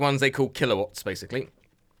electric ones they call kilowatts, basically.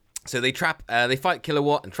 So they fight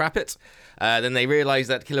Kilowatt and trap it. Then they realise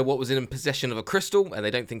that Kilowatt was in possession of a crystal, and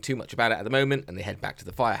they don't think too much about it at the moment, and they head back to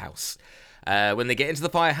the firehouse. When they get into the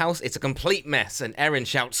firehouse, it's a complete mess, and Erin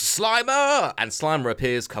shouts, "Slimer!" And Slimer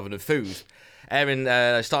appears covered in food.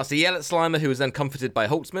 Erin starts to yell at Slimer, who is then comforted by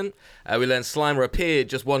Holtzman. We learn Slimer appeared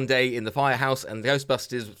just one day in the firehouse, and the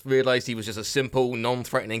Ghostbusters realised he was just a simple,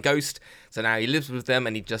 non-threatening ghost. So now he lives with them,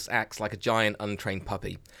 and he just acts like a giant, untrained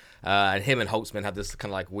puppy. And him and Holtzman have this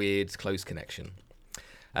kind of like weird, close connection.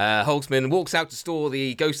 Holtzman walks out to store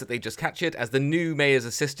the ghost that they just captured as the new mayor's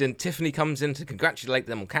assistant Tiffany comes in to congratulate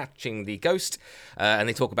them on catching the ghost, and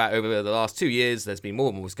they talk about over the last 2 years there's been more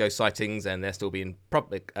and more ghost sightings, and they're still being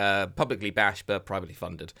publicly bashed but privately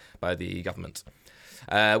funded by the government.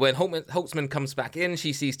 When Holtzman comes back in,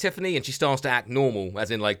 she sees Tiffany and she starts to act normal, as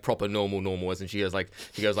in like proper normal, as in she goes like,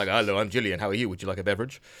 "Hello, I'm Gillian. How are you? Would you like a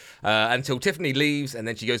beverage?" Until Tiffany leaves, and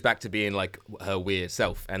then she goes back to being like her weird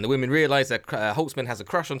self. And the women realize that Holtzman has a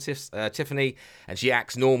crush on Tiffany, and she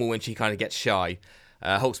acts normal when she kind of gets shy.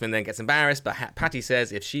 Holtzman then gets embarrassed, but Patty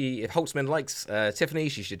says if Holtzman likes Tiffany,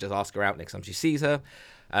 she should just ask her out next time she sees her.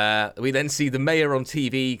 We then see the mayor on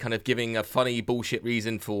TV kind of giving a funny bullshit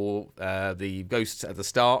reason for the ghosts at the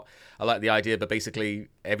start. I like the idea, but basically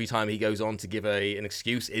every time he goes on to give an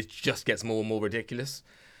excuse, it just gets more and more ridiculous.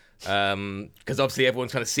 Because obviously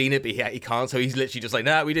everyone's kind of seen it, but he can't, so he's literally just like,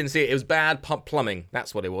 "No, we didn't see it. It was bad plumbing."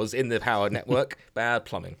 That's what it was in the power network. Bad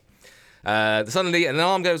plumbing. Suddenly an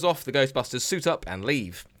alarm goes off, the Ghostbusters suit up and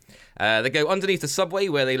leave. They go underneath the subway,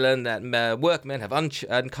 where they learn that workmen have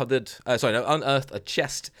unearthed a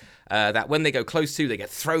chest that when they go close to, they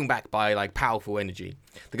get thrown back by like powerful energy.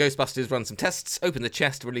 The Ghostbusters run some tests, open the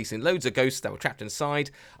chest, releasing loads of ghosts that were trapped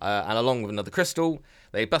inside, and along with another crystal.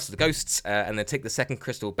 They bust the ghosts and then take the second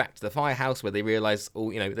crystal back to the firehouse, where they realise,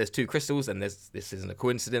 there's 2 crystals, and this isn't a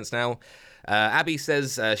coincidence now. Abby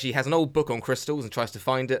says she has an old book on crystals and tries to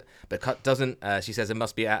find it, but doesn't. She says it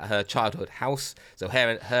must be at her childhood house. So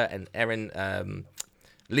her and Erin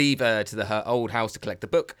leave to her old house to collect the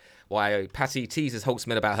book, while Patty teases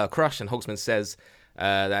Holtzman about her crush, and Holtzman says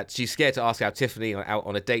that she's scared to ask out Tiffany out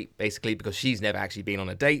on a date, basically because she's never actually been on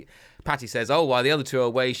a date. Patty says, while the other 2 are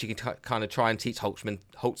away, she can kind of try and teach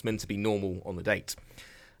Holtzman to be normal on the date.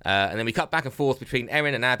 And then we cut back and forth between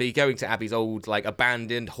Erin and Abby, going to Abby's old, like,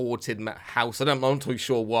 abandoned, haunted house. I'm not too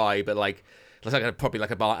sure why, but, like, it's like probably like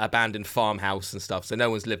an abandoned farmhouse and stuff. So no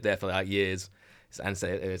one's lived there for, like, years. And so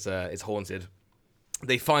it's haunted.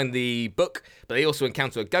 They find the book, but they also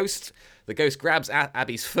encounter a ghost. The ghost grabs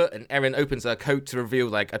Abby's foot, and Erin opens her coat to reveal,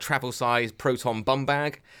 like, a travel-sized proton bum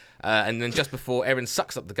bag. And then just before Erin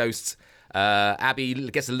sucks up the ghosts, Abby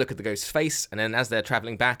gets a look at the ghost's face, and then as they're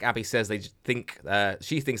traveling back, Abby says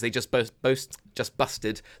she thinks they just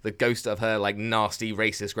busted the ghost of her like nasty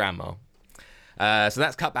racist grandma. So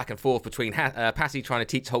that's cut back and forth between Patty trying to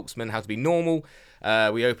teach Holtzman how to be normal.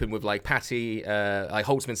 We open with like Patty, like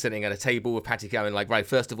Holtzman sitting at a table with Patty going like, "Right,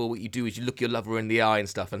 first of all, what you do is you look your lover in the eye and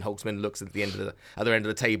stuff," and Holtzman looks at the other end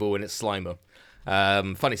of the table, and it's Slimer.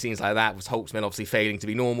 Funny scenes like that was Holtzman obviously failing to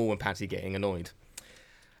be normal and Patty getting annoyed.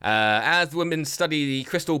 As the women study the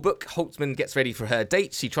crystal book, Holtzman gets ready for her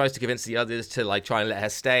date. She tries to convince the others to like try and let her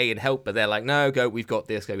stay and help, but they're like, "No, go, we've got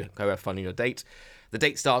this, go have fun on your date." The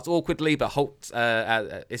date starts awkwardly, but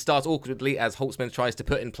it starts awkwardly as Holtzman tries to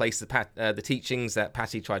put in place the teachings that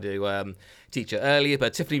Patty tried to teach her earlier,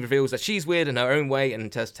 but Tiffany reveals that she's weird in her own way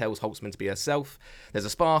and just tells Holtzman to be herself. There's a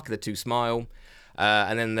spark, the 2 smile,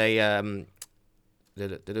 and then they...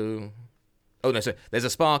 there's a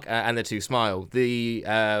spark and the 2 smile. It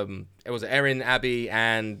was Erin, Abby,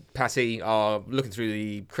 and Patty are looking through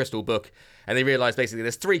the crystal book, and they realise basically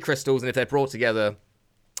there's 3 crystals, and if they're brought together,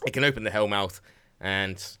 it can open the Hellmouth,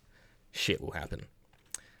 and shit will happen.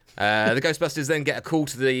 The Ghostbusters then get a call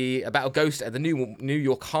about a ghost at the New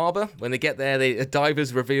York harbor. When they get there, the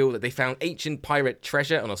divers reveal that they found ancient pirate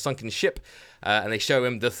treasure on a sunken ship, and they show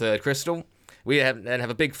him the 3rd crystal. We then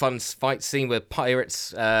have a big fun fight scene where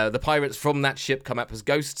the pirates from that ship come up as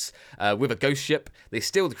ghosts with a ghost ship. They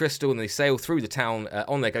steal the crystal and they sail through the town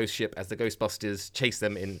on their ghost ship as the Ghostbusters chase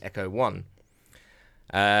them in Echo 1.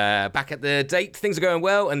 Back at the date, things are going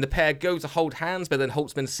well, and the pair go to hold hands, but then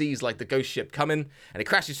Holtzman sees like the ghost ship coming, and it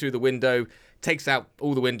crashes through the window, takes out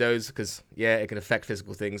all the windows, because, yeah, it can affect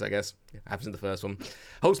physical things, I guess. It happens in the first one.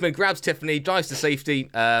 Holtzman grabs Tiffany, dives to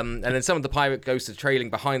safety, and then some of the pirate ghosts are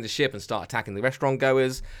trailing behind the ship and start attacking the restaurant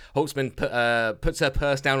goers. Holtzman puts her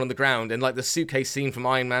purse down on the ground, and like the suitcase scene from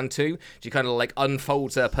Iron Man 2, she kind of like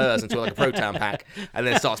unfolds her purse into like a proton pack, and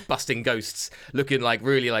then starts busting ghosts, looking like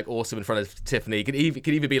really like awesome in front of Tiffany. It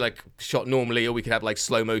could either be like shot normally, or we could have like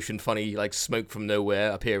slow motion funny like smoke from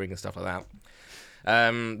nowhere appearing and stuff like that.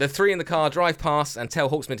 The three in the car drive past and tell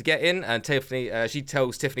Hawksman to get in, and Tiffany, she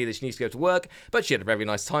tells Tiffany that she needs to go to work, but she had a very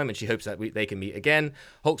nice time and she hopes that they can meet again.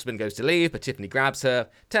 Hawksman goes to leave, but Tiffany grabs her,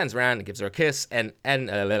 turns around and gives her a kiss, and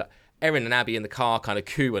Erin and Abby in the car kind of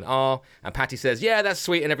coo and ah, and Patty says, yeah, that's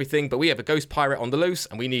sweet and everything, but we have a ghost pirate on the loose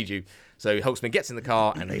and we need you. So Hawksman gets in the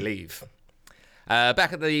car and they leave.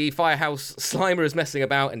 Back at the firehouse, Slimer is messing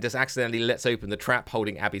about and just accidentally lets open the trap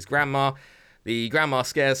holding Abby's grandma. The grandma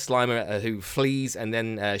scares Slimer, who flees, and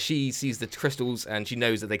then she sees the crystals and she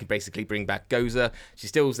knows that they can basically bring back Gozer. She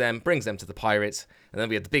steals them, brings them to the pirates, and then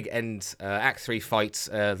we have the big end Act 3 fight.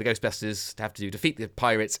 The Ghostbusters have to defeat the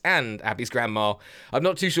pirates and Abby's grandma. I'm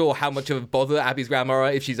not too sure how much of a bother Abby's grandma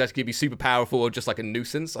is, if she's actually going to be super powerful or just like a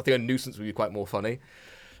nuisance. I think a nuisance would be quite more funny.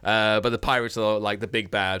 But the pirates are like the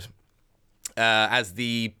big bad. As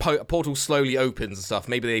the portal slowly opens and stuff,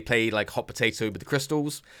 maybe they play like hot potato with the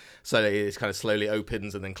crystals, so it kind of slowly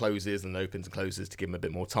opens and then closes and opens and closes to give him a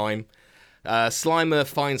bit more time. Slimer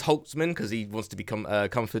finds Holtzman because he wants to become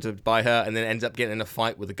comforted by her, and then ends up getting in a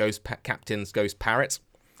fight with the ghost captain's ghost parrot.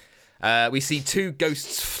 We see two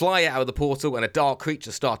ghosts fly out of the portal and a dark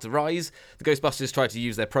creature start to rise. The Ghostbusters try to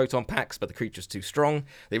use their proton packs, but the creature's too strong.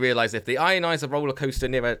 They realise if they ionize a roller coaster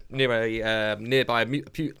near a nearby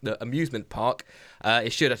amusement park,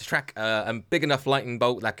 it should attract a big enough lightning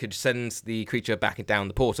bolt that could send the creature back down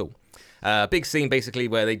the portal. Big scene basically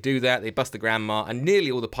where they do that, they bust the grandma and nearly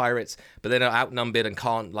all the pirates, but they're outnumbered and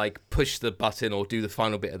can't like push the button or do the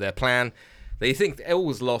final bit of their plan. They think all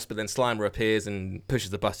was lost, but then Slimer appears and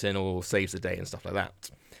pushes the button or saves the day and stuff like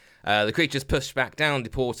that. The creatures push back down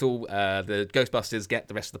the portal. The Ghostbusters get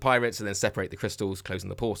the rest of the pirates and then separate the crystals, closing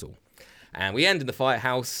the portal. And we end in the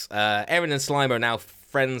firehouse. Erin and Slimer are now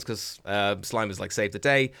friends because Slimer's like saved the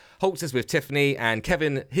day. Holtz is with Tiffany, and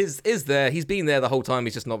Kevin is there. He's been there the whole time.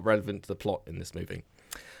 He's just not relevant to the plot in this movie.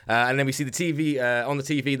 And then we see the TV, on the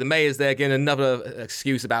TV, the mayor's there again, another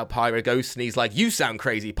excuse about pirate ghosts, and he's like, you sound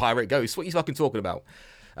crazy, pirate ghosts, what are you fucking talking about?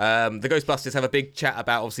 The Ghostbusters have a big chat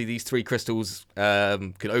about, obviously, these three crystals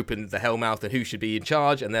could open the Hellmouth and who should be in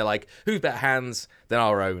charge, and they're like, who's better hands than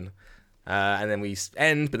our own? And then we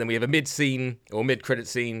end, but then we have a mid-scene, or mid-credit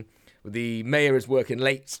scene, where the mayor is working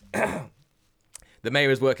late. The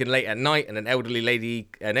mayor is working late at night, and an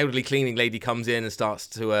elderly cleaning lady comes in and starts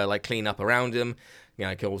to like clean up around him. You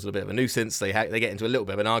know, it causes a bit of a nuisance. They get into a little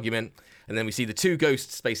bit of an argument, and then we see the two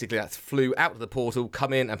ghosts basically that flew out of the portal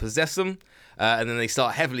come in and possess them, and then they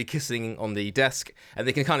start heavily kissing on the desk, and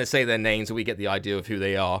they can kind of say their names, so we get the idea of who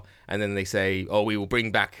they are. And then they say, "Oh, we will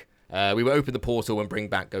bring back. We will open the portal and bring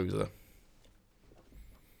back Gozer."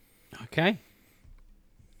 Okay.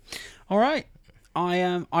 All right.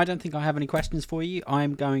 I don't think I have any questions for you.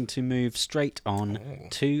 I'm going to move straight on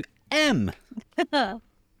to M.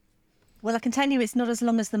 Well, I can tell you it's not as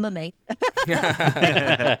long as The Mummy.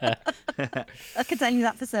 I can tell you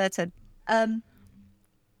that for certain. Okie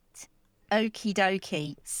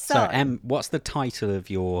dokie. So, M, what's the title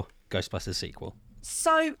of your Ghostbusters sequel?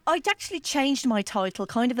 So, I'd actually changed my title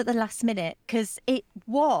kind of at the last minute because it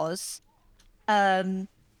was... what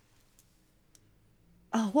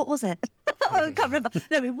was it? I can't remember.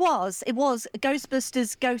 No, it was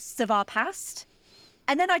Ghostbusters Ghosts of Our Past.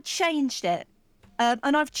 And then I changed it.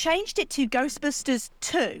 And I've changed it to Ghostbusters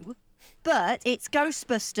 2, but it's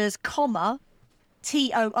Ghostbusters,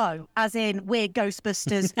 TOO, as in we're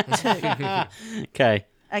Ghostbusters 2. Okay.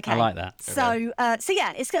 I like that. So, so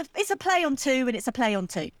yeah, it's a play on 2 and it's a play on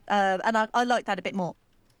 2. And I like that a bit more.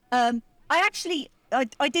 I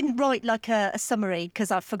didn't write like a summary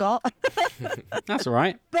because I forgot. That's all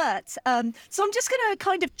right. But, so I'm just going to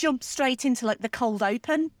kind of jump straight into like the cold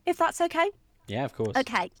open, if that's okay. Yeah, of course.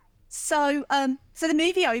 Okay. So, so the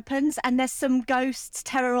movie opens and there's some ghosts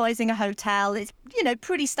terrorizing a hotel. It's,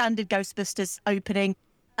 pretty standard Ghostbusters opening.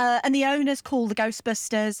 And the owners call the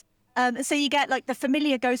Ghostbusters. So you get like the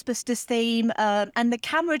familiar Ghostbusters theme. And the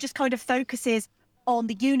camera just kind of focuses on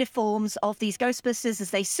the uniforms of these Ghostbusters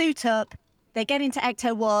as they suit up. They get into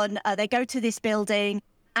Ecto 1. They go to this building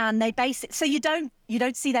and they so you don't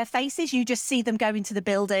see their faces. You just see them go into the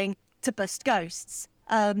building to bust ghosts.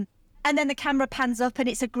 And then the camera pans up and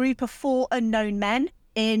it's a group of 4 unknown men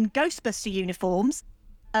in Ghostbuster uniforms,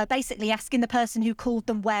 basically asking the person who called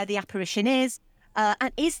them where the apparition is,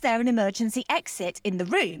 and is there an emergency exit in the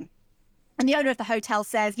room? And the owner of the hotel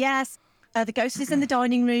says, yes, the ghost is in the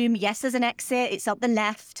dining room. Yes, there's an exit. It's up the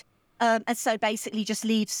left. And so basically just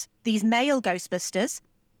leaves these male Ghostbusters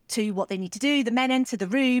to what they need to do. The men enter the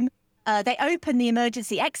room. They open the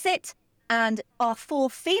emergency exit and our 4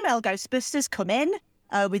 female Ghostbusters come in.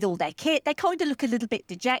 With all their kit. They kind of look a little bit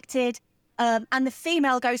dejected. And the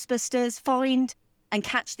female Ghostbusters find and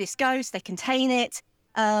catch this ghost. They contain it.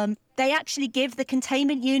 They actually give the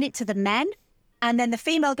containment unit to the men, and then the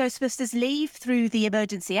female Ghostbusters leave through the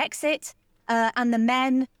emergency exit, and the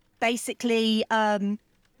men basically, the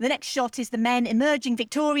next shot is the men emerging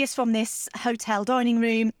victorious from this hotel dining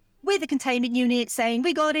room with the containment unit saying,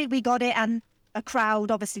 we got it, and a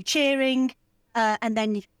crowd obviously cheering, and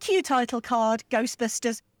then cue title card,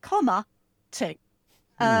 Ghostbusters, 2.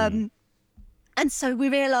 And so we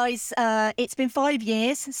realise it's been 5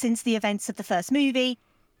 years since the events of the first movie,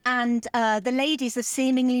 and the ladies have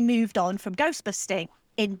seemingly moved on from ghostbusting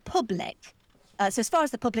in public. So as far as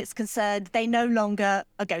the public's concerned, they no longer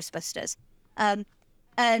are Ghostbusters.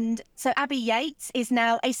 And so Abby Yates is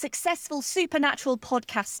now a successful supernatural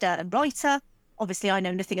podcaster and writer. Obviously, I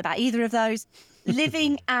know nothing about either of those.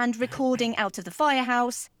 Living and recording out of the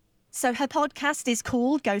firehouse. So her podcast is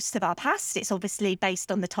called Ghosts of Our Past. It's obviously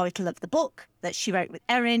based on the title of the book that she wrote with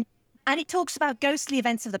Erin. And it talks about ghostly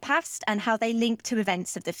events of the past and how they link to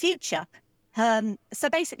events of the future. So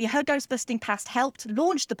basically, her ghostbusting past helped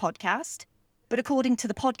launch the podcast. But according to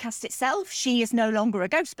the podcast itself, she is no longer a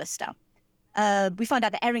Ghostbuster. We find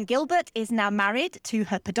out that Erin Gilbert is now married to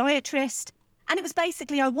her podiatrist. And it was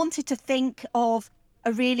basically, I wanted to think of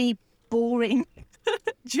a really boring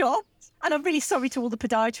job. And I'm really sorry to all the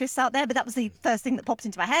podiatrists out there, but that was the first thing that popped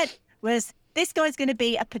into my head, was this guy's going to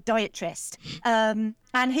be a podiatrist.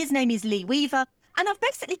 And his name is Lee Weaver. And I've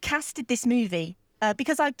basically casted this movie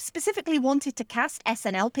because I specifically wanted to cast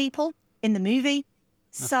SNL people in the movie.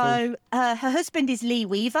 So her husband is Lee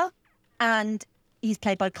Weaver, and he's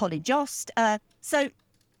played by Colin Jost. So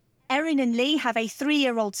Erin and Lee have a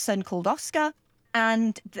 3-year-old son called Oscar,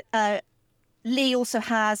 and Lee also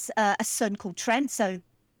has a son called Trent. So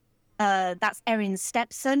that's Erin's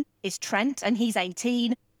stepson is Trent, and he's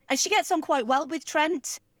 18. And she gets on quite well with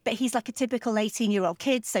Trent, but he's like a typical 18-year-old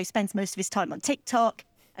kid, so spends most of his time on TikTok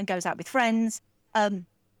and goes out with friends.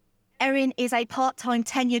 Erin is a part-time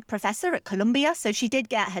tenured professor at Columbia, so she did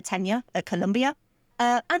get her tenure at Columbia.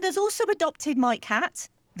 And has also adopted Mike Cat,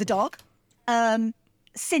 the dog,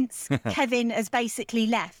 since Kevin has basically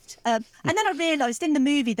left. And then I realised in the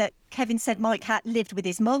movie that Kevin said Mike Cat lived with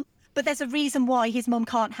his mum, but there's a reason why his mum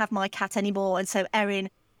can't have Mike Cat anymore, and so Erin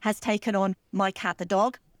has taken on Mike Cat, the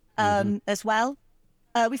dog, as well.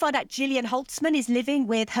 We find out Gillian Holtzman is living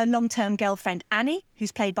with her long-term girlfriend Annie,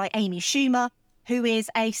 who's played by Amy Schumer, who is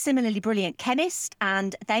a similarly brilliant chemist,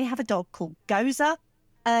 and they have a dog called Gozer.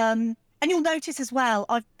 And you'll notice as well,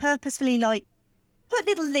 I've purposefully put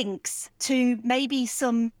little links to maybe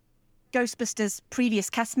some Ghostbusters previous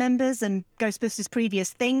cast members and Ghostbusters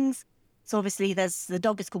previous things. So obviously there's the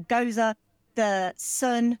dog is called Gozer. The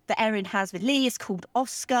son that Erin has with Lee is called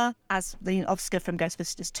Oscar, as the Oscar from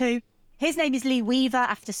Ghostbusters 2. His name is Lee Weaver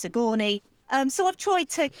after Sigourney. So I've tried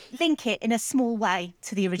to link it in a small way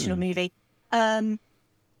to the original movie.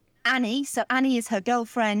 Annie, so Annie is her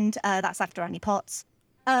girlfriend. That's after Annie Potts.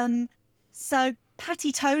 So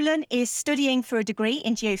Patty Tolan is studying for a degree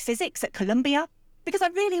in geophysics at Columbia, because I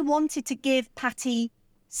really wanted to give Patty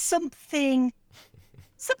something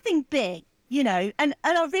big, and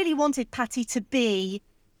I really wanted Patty to be,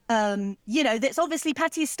 that's obviously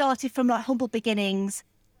Patty has started from humble beginnings,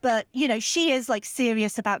 but, she is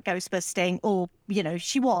serious about ghostbusting, or,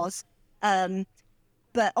 she was.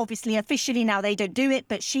 But obviously, officially now they don't do it,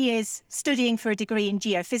 but she is studying for a degree in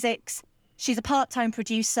geophysics. She's a part-time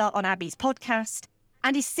producer on Abby's podcast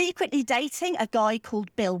and is secretly dating a guy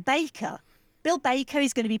called Bill Baker. Bill Baker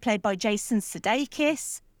is going to be played by Jason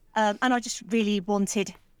Sudeikis. And I just really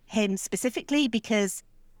wanted him specifically because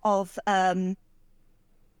of,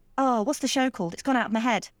 what's the show called? It's gone out of my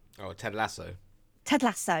head. Oh, Ted Lasso. Ted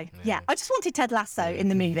Lasso. Yeah. I just wanted Ted Lasso in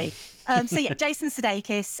the movie. Jason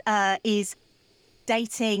Sudeikis is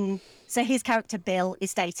dating, so his character Bill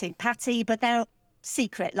is dating Patty, but they're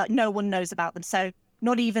secret, no one knows about them, so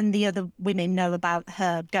not even the other women know about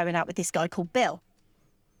her going out with this guy called Bill.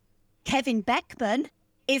 Kevin Beckman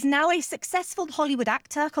is now a successful Hollywood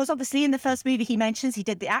actor, because obviously in the first movie he mentions he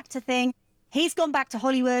did the actor thing. He's gone back to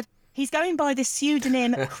Hollywood. He's going by the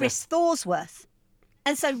pseudonym Chris Thorsworth,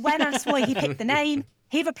 and so when asked why he picked the name,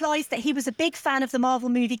 he replies that he was a big fan of the Marvel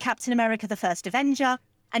movie Captain America the First Avenger,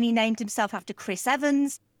 and he named himself after Chris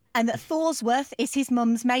Evans, and that Thorsworth is his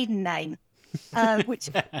mum's maiden name.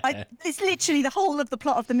 It's literally the whole of the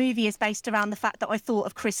plot of the movie is based around the fact that I thought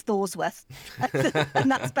of Chris Thorsworth.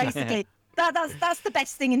 And that's basically, that's the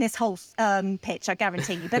best thing in this whole pitch, I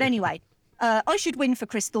guarantee you. But anyway, I should win for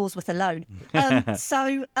Chris Thorsworth alone.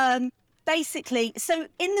 Basically, so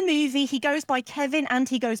in the movie, he goes by Kevin and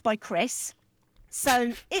he goes by Chris.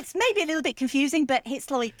 So it's maybe a little bit confusing, but it's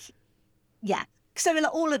So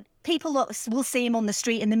like, all of people will see him on the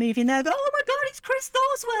street in the movie and they'll go, oh my God, it's Chris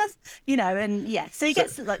Thorsworth, and yeah, so he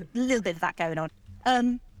gets like a little bit of that going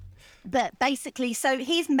on. But basically, so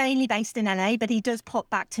he's mainly based in LA, but he does pop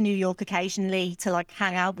back to New York occasionally to like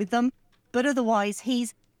hang out with them. But otherwise,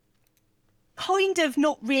 he's kind of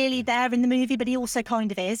not really there in the movie, but he also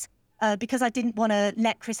kind of is, because I didn't want to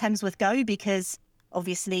let Chris Hemsworth go because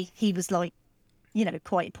obviously he was like,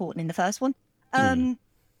 quite important in the first one.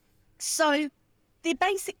 So the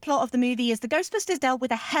basic plot of the movie is the Ghostbusters dealt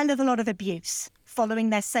with a hell of a lot of abuse following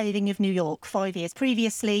their saving of New York 5 years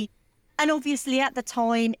previously. And obviously at the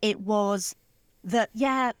time it was that,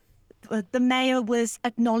 the mayor was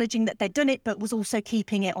acknowledging that they'd done it, but was also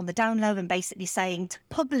keeping it on the down low and basically saying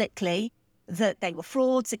publicly that they were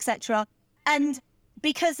frauds, etc. And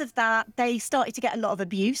because of that, they started to get a lot of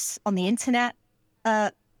abuse on the internet.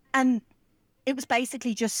 And it was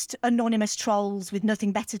basically just anonymous trolls with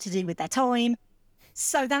nothing better to do with their time.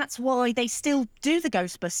 So that's why they still do the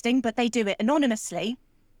ghost busting, but they do it anonymously.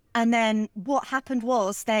 And then what happened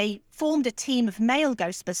was they formed a team of male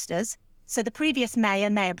Ghostbusters. So the previous mayor,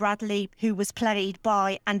 Mayor Bradley, who was played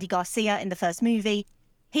by Andy Garcia in the first movie,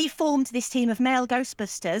 he formed this team of male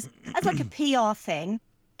Ghostbusters as like a PR thing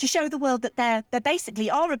to show the world that they basically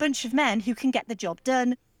are a bunch of men who can get the job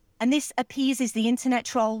done. And this appeases the internet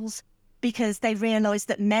trolls because they realise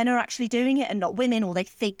that men are actually doing it and not women, or they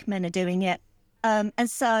think men are doing it. And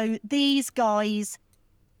so these guys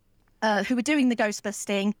who were doing the ghost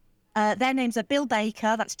busting, their names are Bill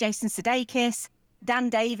Baker, that's Jason Sudeikis, Dan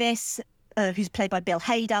Davis, who's played by Bill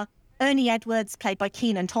Hader, Ernie Edwards, played by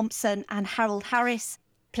Kenan Thompson, and Harold Harris,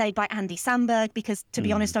 played by Andy Samberg, because to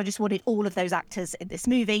be honest, I just wanted all of those actors in this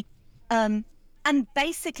movie. And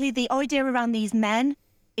basically the idea around these men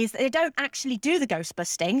is that they don't actually do the ghost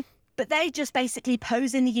busting, but they just basically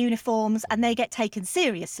pose in the uniforms and they get taken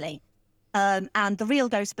seriously. And the real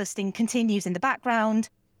ghost busting continues in the background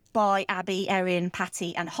by Abby, Erin,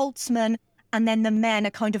 Patty and Holtzman. And then the men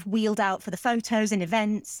are kind of wheeled out for the photos and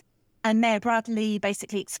events. And Mayor Bradley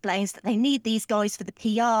basically explains that they need these guys for the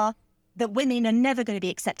PR, that women are never going to be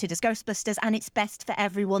accepted as Ghostbusters, and it's best for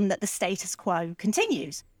everyone that the status quo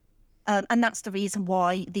continues. And that's the reason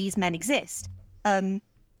why these men exist. I'm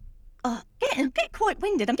getting quite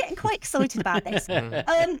winded. I'm getting quite excited about this.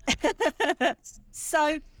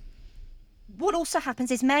 So what also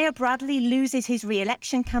happens is Mayor Bradley loses his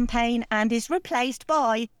re-election campaign and is replaced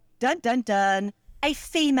by, dun dun dun, a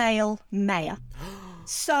female mayor.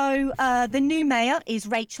 So the new mayor is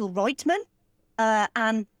Rachel Reitman,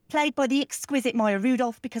 and played by the exquisite Maya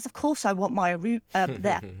Rudolph, because of course I want Maya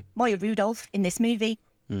Rudolph in this movie.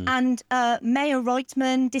 And Mayor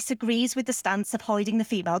Reitman disagrees with the stance of hiding the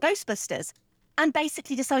female Ghostbusters and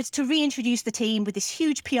basically decides to reintroduce the team with this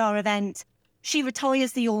huge PR event. She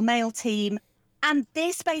retires the all-male team, and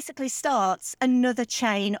this basically starts another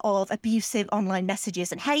chain of abusive online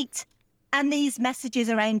messages and hate. And these messages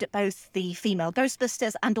are aimed at both the female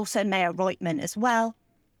Ghostbusters and also Mayor Reitman as well.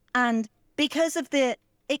 And because of the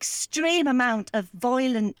extreme amount of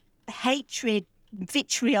violent hatred,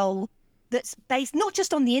 vitriol that's based not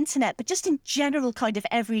just on the internet, but just in general kind of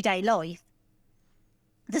everyday life,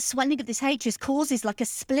 the swelling of this hatred causes like a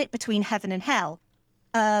split between heaven and hell.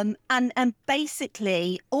 And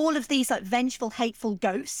basically all of these like vengeful, hateful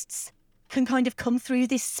ghosts can kind of come through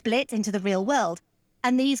this split into the real world.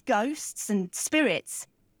 And these ghosts and spirits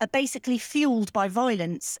are basically fueled by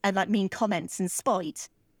violence and like mean comments and spite.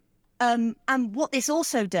 And what this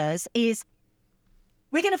also does is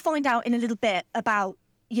we're going to find out in a little bit about,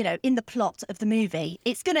 in the plot of the movie,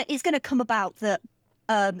 it's gonna come about that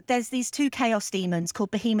there's these two chaos demons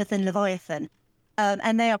called Behemoth and Leviathan.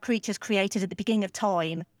 And they are creatures created at the beginning of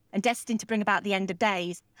time and destined to bring about the end of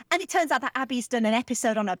days. And it turns out that Abby's done an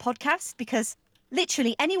episode on her podcast, because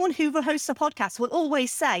literally anyone who hosts a podcast will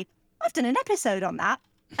always say, I've done an episode on that.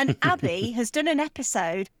 And Abby has done an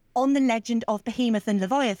episode on the legend of Behemoth and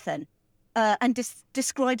Leviathan, and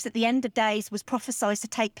describes that the end of days was prophesied to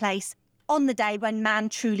take place on the day when man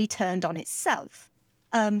truly turned on itself.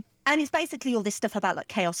 And it's basically all this stuff about like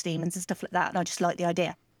chaos demons and stuff like that. And I just like the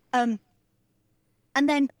idea. And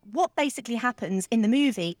then what basically happens in the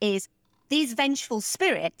movie is these vengeful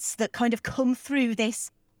spirits that kind of come through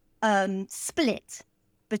this split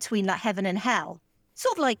between like heaven and hell,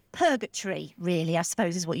 sort of like purgatory, really, I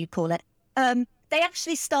suppose is what you'd call it. They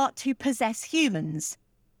actually start to possess humans.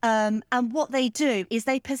 And what they do is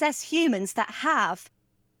they possess humans that have,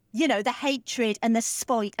 the hatred and the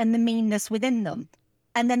spite and the meanness within them.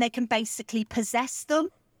 And then they can basically possess them.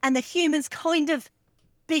 And the humans kind of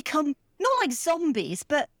become not like zombies,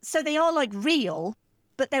 but so they are like real,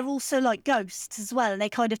 but they're also like ghosts as well. And they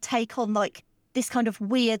kind of take on like this kind of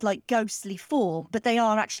weird, like ghostly form, but they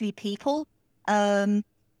are actually people. But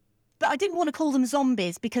I didn't want to call them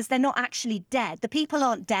zombies because they're not actually dead. The people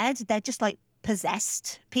aren't dead. They're just like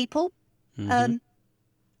possessed people. And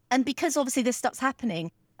because obviously this stuff's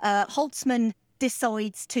happening, Holtzman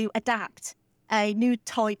decides to adapt a new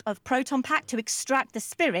type of proton pack to extract the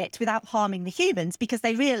spirit without harming the humans, because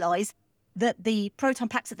they realise that the proton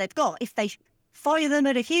packs that they've got, if they fire them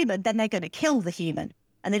at a human, then they're going to kill the human,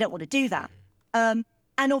 and they don't want to do that. And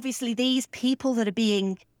obviously these people that are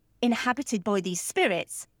being inhabited by these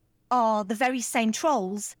spirits are the very same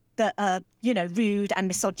trolls that are, you know, rude and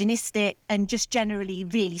misogynistic and just generally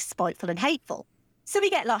really spiteful and hateful. So we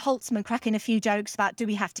get like Holtzman cracking a few jokes about, do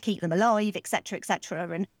we have to keep them alive, etc.,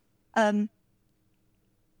 etc.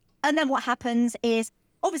 And then what happens is,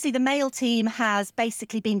 obviously the male team has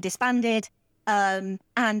basically been disbanded.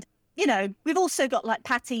 And, you know, we've also got like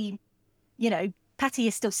Patty, you know, Patty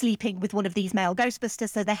is still sleeping with one of these male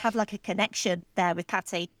Ghostbusters. So they have like a connection there with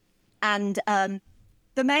Patty. And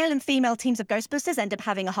the male and female teams of Ghostbusters end up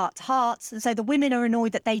having a heart-to-heart. And so the women are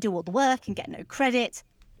annoyed that they do all the work and get no credit.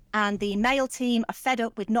 And the male team are fed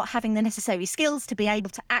up with not having the necessary skills to be able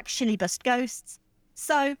to actually bust ghosts.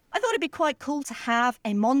 So I thought it'd be quite cool to have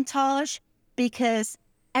a montage, because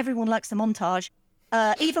everyone likes a montage.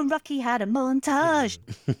 Even Rocky had a montage.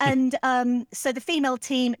 And so the female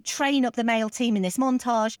team train up the male team in this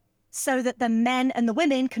montage so that the men and the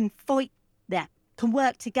women can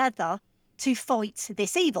work together to fight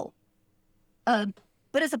this evil.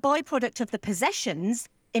 But as a byproduct of the possessions,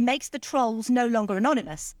 it makes the trolls no longer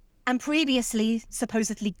anonymous. And previously,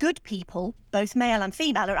 supposedly good people, both male and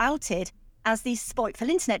female, are outed as these spiteful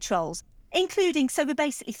internet trolls, including, so we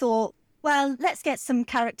basically thought, well, let's get some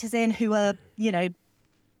characters in who are, you know,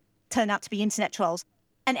 turn out to be internet trolls.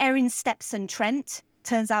 And Erin Stepson-Trent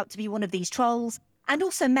turns out to be one of these trolls, and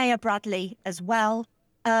also Maya Bradley as well.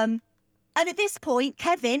 And at this point,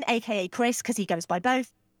 Kevin, aka Chris, because he goes by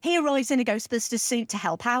both, he arrives in a Ghostbusters suit to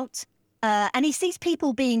help out, and he sees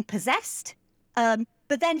people being possessed.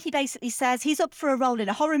 But then he basically says he's up for a role in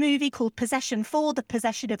a horror movie called Possession 4, The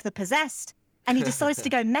Possession of the Possessed. And he decides to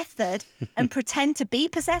go method and pretend to be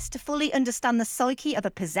possessed to fully understand the psyche of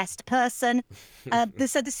a possessed person.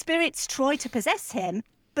 So the spirits try to possess him,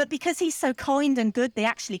 but because he's so kind and good, they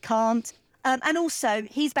actually can't. And also,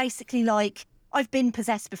 he's basically like, I've been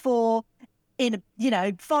possessed before.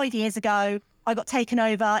 5 years ago, I got taken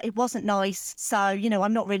over. It wasn't nice. So,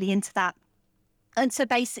 I'm not really into that. And so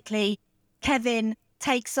basically, Kevin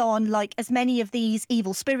takes on like as many of these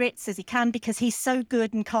evil spirits as he can, because he's so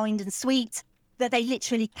good and kind and sweet that they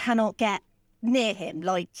literally cannot get near him.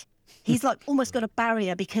 Like, he's like almost got a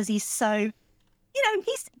barrier because he's so,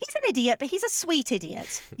 he's an idiot, but he's a sweet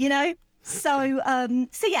idiot, So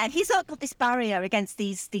yeah, he's got this barrier against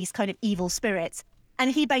these kind of evil spirits. And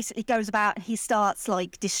he basically goes about and he starts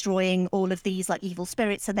like destroying all of these like evil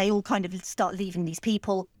spirits, and they all kind of start leaving these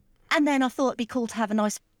people. And then I thought it'd be cool to have a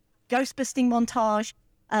nice ghostbusting montage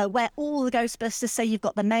where all the Ghostbusters, so you've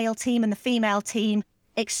got the male team and the female team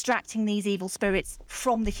extracting these evil spirits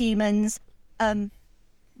from the humans.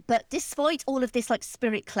 But despite all of this like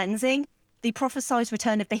spirit cleansing, the prophesized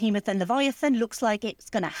return of Behemoth and Leviathan looks like it's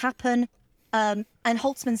going to happen. And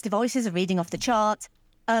Holtzman's devices are reading off the chart.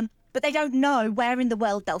 But they don't know where in the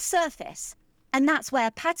world they'll surface. And that's where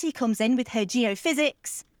Patty comes in with her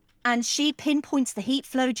geophysics, and she pinpoints the heat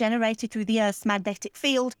flow generated through the Earth's magnetic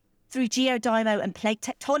field, through geodynamo and plate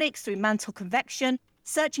tectonics, through mantle convection,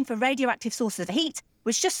 searching for radioactive sources of heat,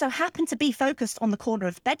 which just so happened to be focused on the corner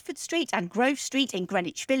of Bedford Street and Grove Street in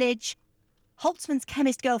Greenwich Village. Holtzman's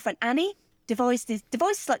chemist girlfriend Annie devises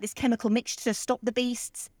like this chemical mixture to stop the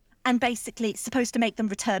beasts, and basically it's supposed to make them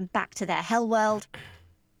return back to their hell world.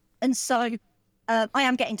 And so I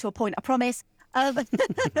am getting to a point, I promise.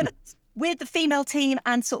 With the female team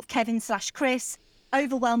and sort of Kevin/Chris,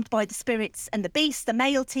 overwhelmed by the spirits and the beasts, the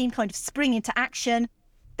male team kind of spring into action.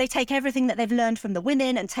 They take everything that they've learned from the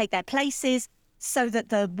women and take their places so that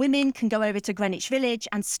the women can go over to Greenwich Village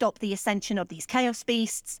and stop the ascension of these chaos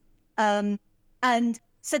beasts. And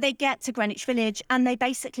so they get to Greenwich Village and they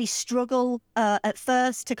basically struggle at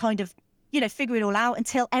first to kind of, figure it all out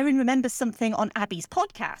until Erin remembers something on Abby's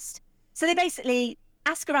podcast. So they basically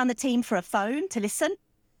ask around the team for a phone to listen.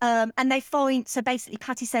 And they find, so basically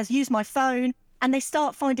Patty says, use my phone. And they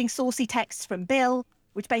start finding saucy texts from Bill,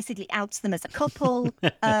 which basically outs them as a couple.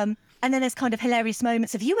 And then there's kind of hilarious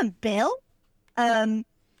moments of you and Bill.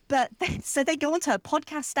 So they go onto her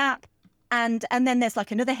podcast app. And then there's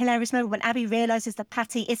like another hilarious moment when Abby realizes that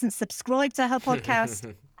Patty isn't subscribed to her podcast.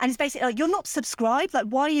 And it's basically like, you're not subscribed? Like,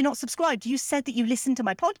 why are you not subscribed? You said that you listened to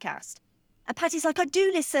my podcast. And Patty's like, I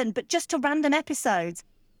do listen, but just to random episodes.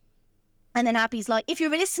 And then Abby's like, if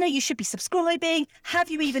you're a listener, you should be subscribing. Have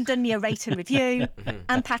you even done me a rate and review?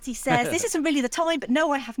 And Patty says, this isn't really the time, but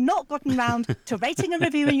no, I have not gotten round to rating and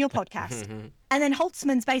reviewing your podcast. And then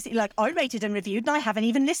Holtzman's basically like, I rated and reviewed and I haven't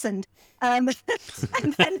even listened. And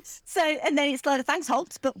then it's like, thanks,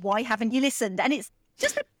 Holtz, but why haven't you listened? And it's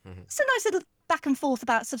just it's a nice little back and forth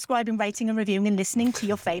about subscribing, rating and reviewing and listening to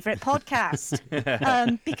your favourite podcast.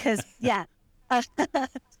 Because, yeah.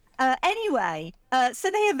 Anyway,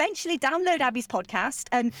 so they eventually download Abby's podcast,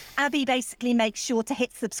 and Abby basically makes sure to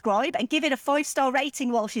hit subscribe and give it a 5-star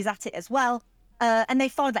rating while she's at it as well. And they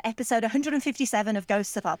find that episode 157 of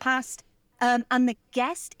Ghosts of Our Past. And the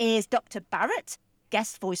guest is Dr. Barrett,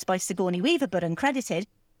 guest voiced by Sigourney Weaver, but uncredited,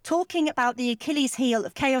 talking about the Achilles heel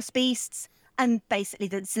of Chaos Beasts. And basically,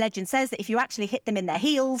 this legend says that if you actually hit them in their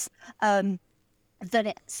heels, then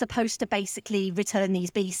it's supposed to basically return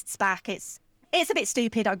these beasts back. It's a bit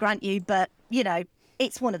stupid, I grant you, but, you know,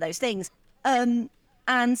 it's one of those things. And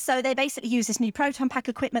so they basically use this new proton pack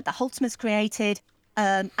equipment that Holtzman's created,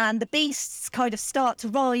 and the beasts kind of start to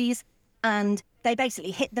rise, and they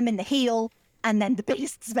basically hit them in the heel, and then the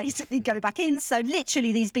beasts basically go back in. So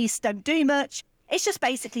literally these beasts don't do much. It's just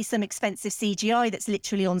basically some expensive CGI that's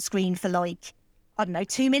literally on screen for, like, I don't know,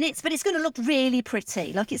 2 minutes, but it's going to look really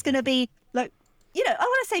pretty. Like, it's going to be, like, you know, I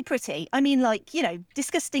want to say pretty. I mean, like, you know,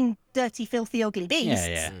 disgusting, dirty, filthy, ugly beasts.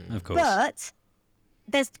 Yeah, of course. But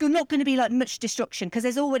there's not going to be, like, much destruction because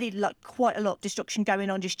there's already, like, quite a lot of destruction going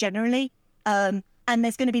on just generally. And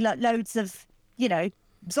there's going to be, like, loads of, you know,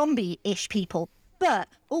 zombie-ish people. But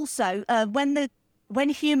also, when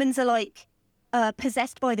humans are, like,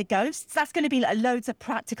 possessed by the ghosts, that's going to be, like, loads of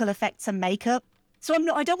practical effects and makeup. So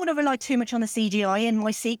I don't want to rely too much on the CGI in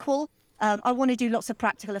my sequel. I want to do lots of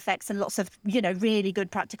practical effects and lots of, you know, really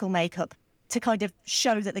good practical makeup to kind of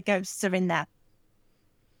show that the ghosts are in there.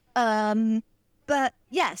 But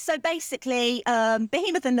yeah, so basically,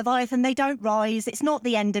 Behemoth and Leviathan, they don't rise. It's not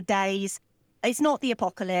the end of days. It's not the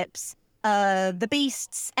apocalypse. The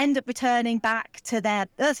beasts end up returning back to their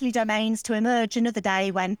earthly domains to emerge another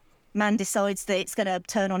day when man decides that it's going to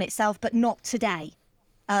turn on itself, but not today.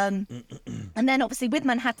 And then obviously with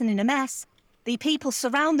Manhattan in a mess, the people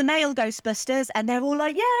surround the male Ghostbusters and they're all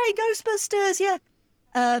like, yay, Ghostbusters, yeah.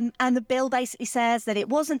 And the bill basically says that it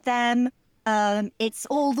wasn't them. It's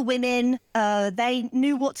all the women. They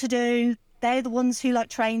knew what to do. They're the ones who, like,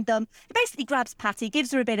 trained them. It basically grabs Patty,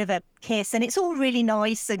 gives her a bit of a kiss, and it's all really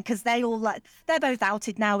nice. And because they're both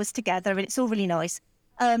outed now as together, and it's all really nice.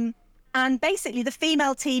 And basically the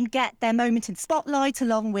female team get their moment in spotlight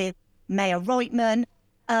along with Mayor Reitman.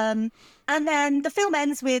 And then the film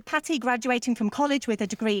ends with Patty graduating from college with a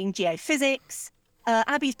degree in geophysics,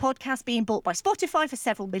 Abby's podcast being bought by Spotify for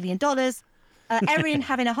several $1 million, Erin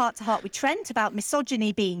having a heart-to-heart with Trent about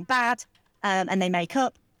misogyny being bad, and they make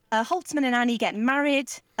up. Holtzman and Annie get married,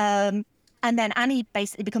 and then Annie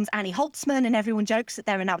basically becomes Annie Holtzman, and everyone jokes that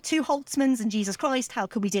there are now 2 Holtzmans, and Jesus Christ, how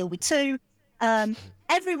could we deal with 2?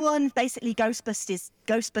 Everyone basically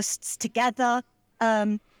ghostbusts together,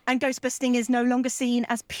 and ghostbusting is no longer seen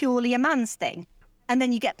as purely a man's thing. And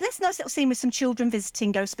then you get this nice little scene with some children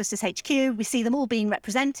visiting Ghostbusters HQ. We see them all being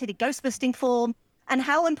represented in ghostbusting form, and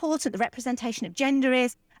how important the representation of gender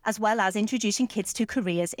is, as well as introducing kids to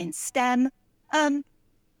careers in STEM.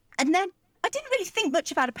 And then I didn't really think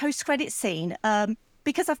much about a post-credit scene,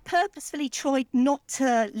 because I've purposefully tried not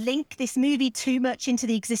to link this movie too much into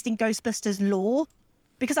the existing Ghostbusters lore,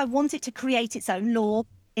 because I want it to create its own lore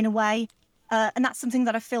in a way. And that's something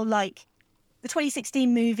that I feel like the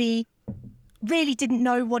 2016 movie really didn't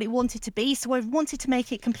know what it wanted to be. So I wanted to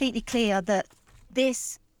make it completely clear that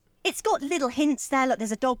it's got little hints there, like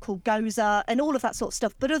there's a dog called Gozer and all of that sort of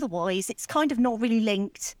stuff. But otherwise, it's kind of not really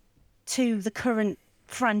linked to the current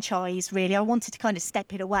franchise, really. I wanted to kind of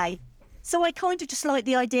step it away. So I kind of just like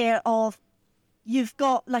the idea of you've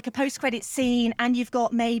got like a post-credit scene and you've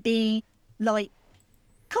got maybe like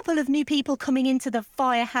couple of new people coming into the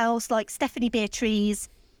firehouse, like Stephanie Beatriz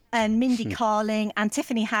and Mindy Kaling and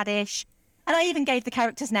Tiffany Haddish. And I even gave the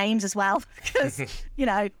characters names as well, because, you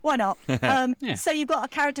know, why not? Yeah. So you've got a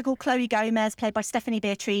character called Chloe Gomez, played by Stephanie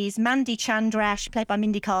Beatriz, Mandy Chandrash, played by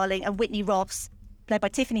Mindy Kaling, and Whitney Ross, played by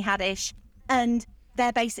Tiffany Haddish. And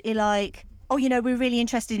they're basically like, oh, you know, we're really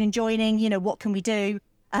interested in joining, you know, what can we do?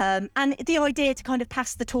 And the idea to kind of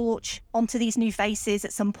pass the torch onto these new faces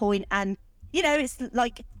at some point, and you know, it's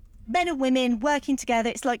like men and women working together.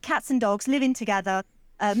 It's like cats and dogs living together,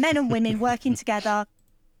 men and women working together,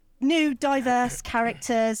 new diverse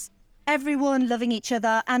characters, everyone loving each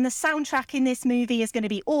other. And the soundtrack in this movie is going to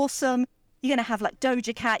be awesome. You're going to have like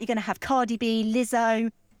Doja Cat, you're going to have Cardi B,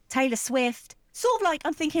 Lizzo, Taylor Swift, sort of like,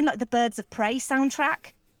 I'm thinking like the Birds of Prey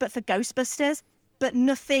soundtrack, but for Ghostbusters, but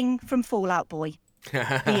nothing from Fall Out Boy.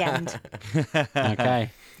 The end.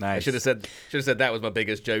 Okay. Nice. I should have said that was my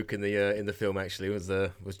biggest joke in the film. Actually, was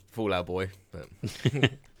Fall Out Boy. But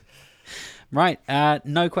right.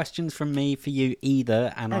 No questions from me for you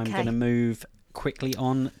either, and I'm going to move quickly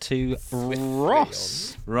on to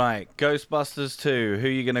Ross. Right, Ghostbusters 2. Who are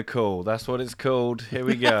you going to call? That's what it's called. Here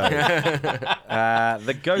we go.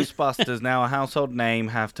 The Ghostbusters, now a household name,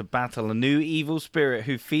 have to battle a new evil spirit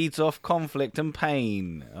who feeds off conflict and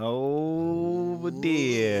pain. Oh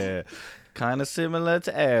dear. Kind of similar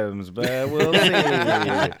to M's, but we'll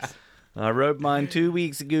see. I wrote mine 2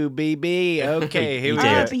 weeks ago, baby. Okay, here we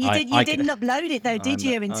go. But you didn't upload it though, did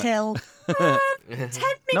you? Until 10 minutes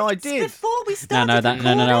no, I did. before we started. No,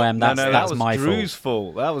 that was my Drew's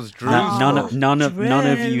fault. That was Drew's fault. None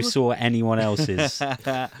of you saw anyone else's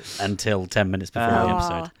until 10 minutes before the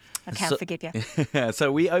episode. I can't forgive you.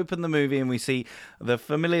 So we open the movie and we see the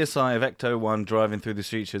familiar sight of Ecto-1 driving through the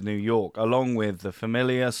streets of New York, along with the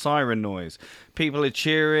familiar siren noise. People are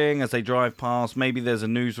cheering as they drive past. Maybe there's a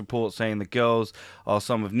news report saying the girls are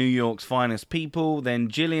some of New York's finest people. Then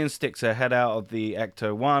Gillian sticks her head out of the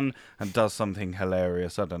Ecto-1 and does something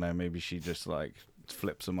hilarious. I don't know, maybe she just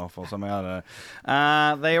flips them off or something. I don't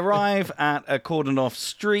know. They arrive at a cordoned-off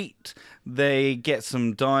street. They get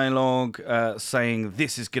some dialogue saying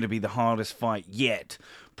this is going to be the hardest fight yet.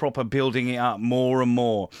 Proper building it up more and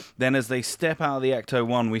more. Then as they step out of the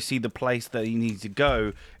Ecto-1, we see the place that he needs to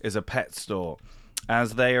go is a pet store.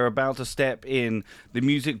 As they are about to step in, the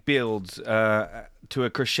music builds to a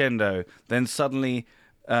crescendo. Then suddenly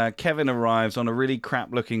Kevin arrives on a really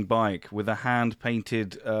crap-looking bike with a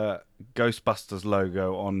hand-painted Ghostbusters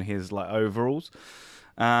logo on his overalls.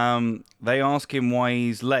 They ask him why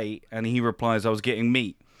he's late, and he replies, I was getting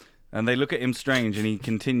meat. And they look at him strange, and he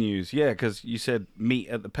continues, yeah, because you said meat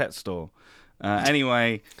at the pet store.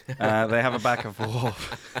 Anyway, they have a back and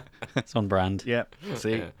forth. It's on brand. Yep,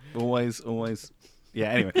 see? Always. Yeah,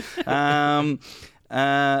 anyway.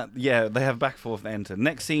 They have back and forth enter.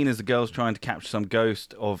 Next scene is the girls trying to capture some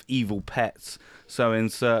ghost of evil pets. So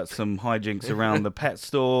insert some hijinks around the pet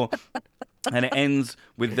store. And it ends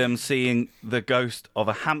with them seeing the ghost of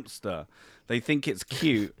a hamster. They think it's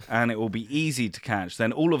cute and it will be easy to catch.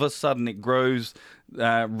 Then all of a sudden it grows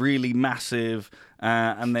really massive,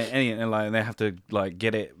 and they have to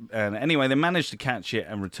get it. And anyway, they manage to catch it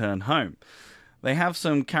and return home. They have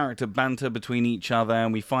some character banter between each other,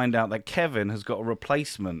 and we find out that Kevin has got a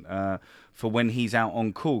replacement for when he's out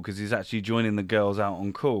on call, because he's actually joining the girls out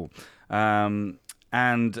on call. And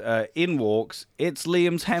in walks, it's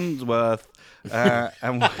Liam Hemsworth,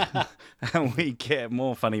 and we get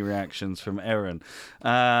more funny reactions from Erin.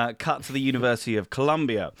 Cut to the University of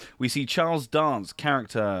Columbia. We see Charles Dance,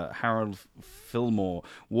 character Harold Fillmore,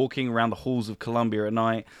 walking around the halls of Columbia at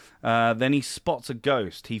night. Then he spots a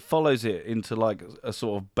ghost. He follows it into a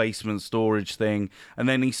sort of basement storage thing, and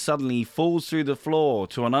then he suddenly falls through the floor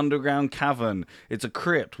to an underground cavern. It's a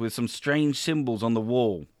crypt with some strange symbols on the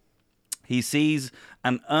wall. He sees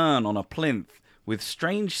an urn on a plinth with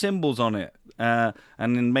strange symbols on it. And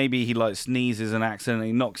then maybe he sneezes and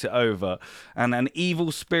accidentally knocks it over. And an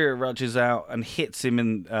evil spirit rushes out and hits him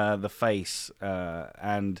in the face.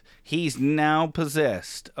 And he's now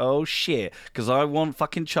possessed. Oh, shit. Because I want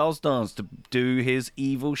fucking Charles Dance to do his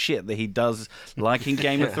evil shit that he does like in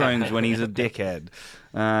Game of Thrones when he's a dickhead.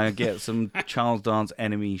 Get some Charles Dance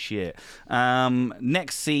enemy shit.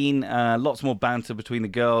 Next scene, lots more banter between the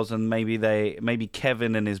girls, and maybe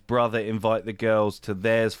Kevin and his brother invite the girls to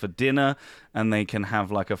theirs for dinner, and they can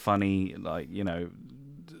have a funny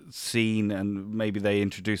scene, and maybe they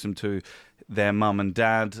introduce them to their mum and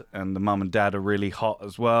dad, and the mum and dad are really hot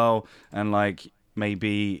as well, and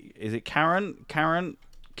maybe is it Karen? Whoever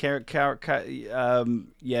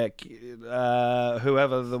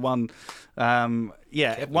the one,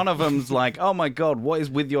 one of them's oh my god, what is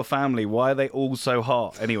with your family? Why are they all so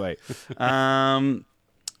hot? Anyway,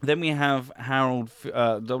 then we have Harold.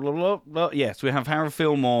 Yes, we have Harold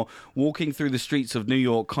Fillmore walking through the streets of New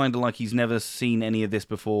York, kind of like he's never seen any of this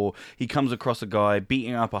before. He comes across a guy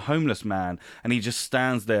beating up a homeless man, and he just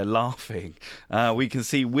stands there laughing. We can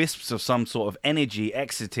see wisps of some sort of energy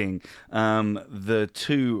exiting the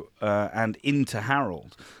two and into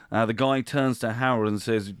Harold. The guy turns to Harold and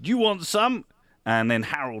says, "Do you want some?" And then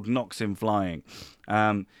Harold knocks him flying.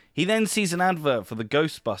 He then sees an advert for the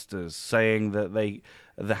Ghostbusters saying that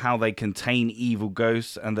how they contain evil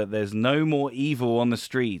ghosts and that there's no more evil on the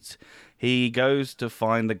streets. He goes to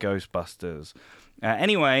find the Ghostbusters.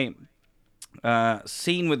 Anyway,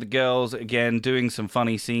 Scene with the girls again, doing some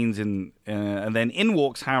funny scenes, and then in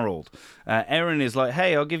walks Harold. Erin is like,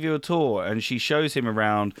 "Hey, I'll give you a tour," and she shows him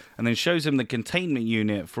around, and then shows him the containment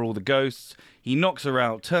unit for all the ghosts. He knocks her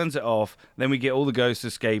out, turns it off. Then we get all the ghosts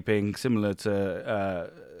escaping, similar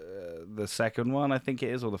to the second one, I think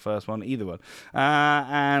it is, or the first one, either one,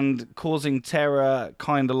 and causing terror,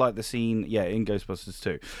 kind of like the scene, in Ghostbusters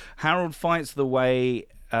 2. Harold fights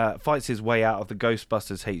his way out of the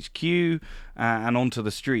Ghostbusters HQ and onto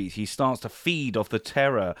the streets. He starts to feed off the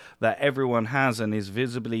terror that everyone has and is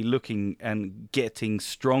visibly looking and getting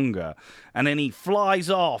stronger. And then he flies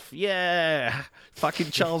off. Yeah!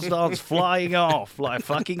 Fucking Charles Dance flying off like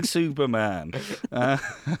fucking Superman.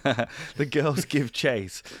 The girls give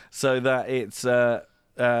chase. So that it's...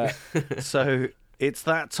 It's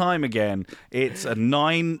that time again. It's a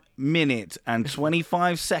 9-minute and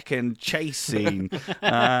 25-second chase scene.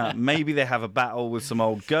 Maybe they have a battle with some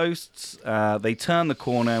old ghosts. They turn the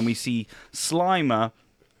corner and we see Slimer,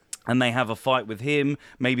 and they have a fight with him.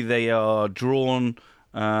 Maybe they are drawn,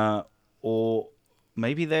 or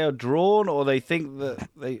maybe they are drawn, or they think that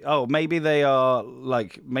maybe they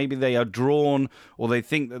are drawn, or they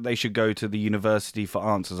think that they should go to the university for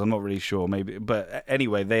answers. I'm not really sure. Maybe, but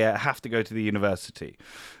anyway, they have to go to the university.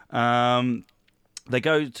 They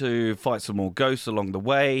go to fight some more ghosts along the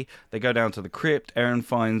way. They go down to the crypt. Erin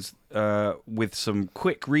finds, with some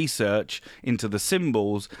quick research into the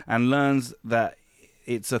symbols, and learns that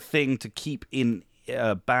it's a thing to keep in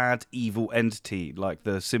a bad evil entity. Like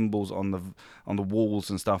the symbols on the walls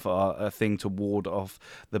and stuff are a thing to ward off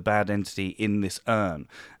the bad entity in this urn,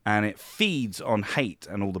 and it feeds on hate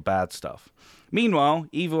and all the bad stuff. Meanwhile,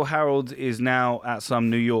 Evil Harold is now at some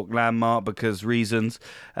New York landmark because reasons.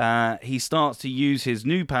 He starts to use his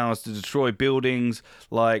new powers to destroy buildings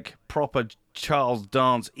like proper Charles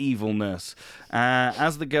Dance evilness.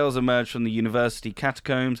 As the girls emerge from the university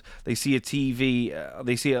catacombs, they see it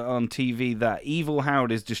on TV that Evil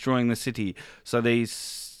Harold is destroying the city. So they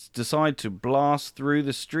decide to blast through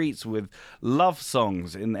the streets with love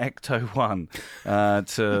songs in Ecto-1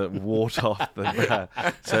 to ward off the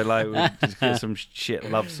so like we just get some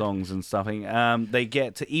shit love songs and stuff. They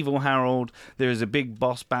get to Evil Harold. There is a big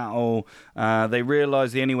boss battle. They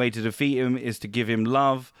realize the only way to defeat him is to give him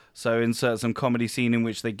love, so insert some comedy scene in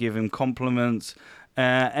which they give him compliments.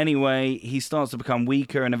 Anyway, he starts to become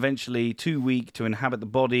weaker and eventually too weak to inhabit the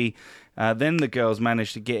body. Then the girls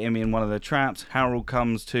manage to get him in one of their traps. Harold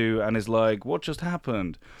comes to and is like, "What just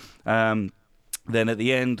happened?" Then at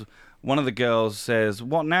the end, one of the girls says,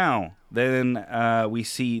 "What now?" Then we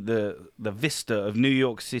see the vista of New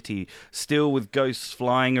York City, still with ghosts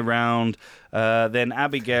flying around. Then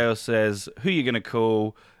Abigail says, "Who you going to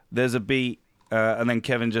call?" There's a beat, and then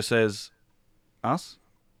Kevin just says, "Us?"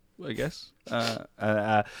 I guess.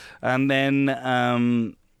 And then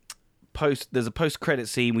there's a post-credit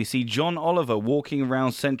scene. We see John Oliver walking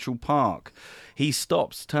around Central Park. He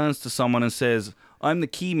stops, turns to someone and says, "I'm the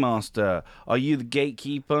keymaster. Are you the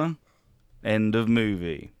gatekeeper?" End of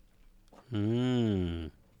movie.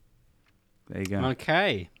 There you go.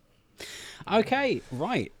 Okay,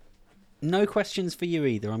 right. No questions for you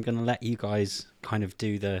either. I'm going to let you guys kind of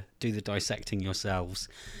do the dissecting yourselves.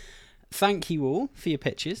 Thank you all for your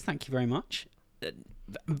pitches. Thank you very much.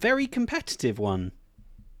 Very competitive one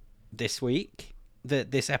this week.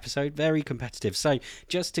 This episode, very competitive. So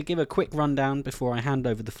just to give a quick rundown before I hand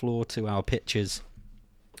over the floor to our pitchers,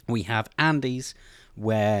 we have Andy's,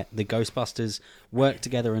 where the Ghostbusters work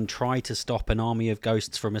together and try to stop an army of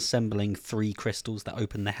ghosts from assembling 3 crystals that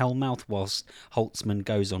open the Hellmouth whilst Holtzman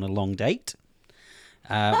goes on a long date.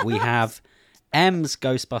 We have M's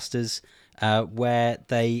Ghostbusters, where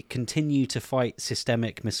they continue to fight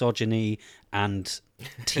systemic misogyny and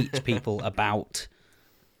teach people about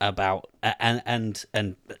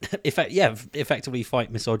effectively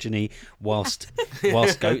fight misogyny whilst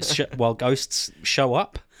ghosts show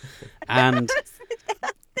up. And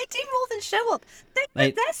they do more than show up.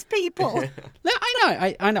 They possess people.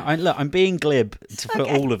 I know. Look, I'm being glib for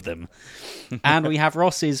all of them. And we have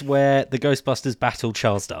Ross's, where the Ghostbusters battle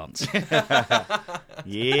Charles Dance.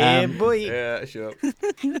 Yeah, boy. Yeah, sure.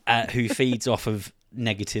 Who feeds off of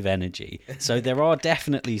negative energy. So there are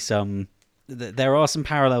definitely some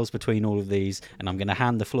parallels between all of these, and I'm going to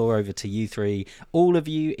hand the floor over to you three. All of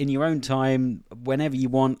you, in your own time, whenever you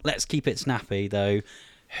want. Let's keep it snappy, though.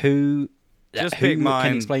 Just pick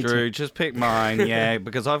mine, Drew. Just pick mine, yeah,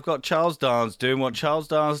 because I've got Charles Dance doing what Charles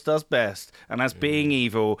Dance does best, and that's being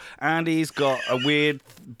evil. And he's got a weird,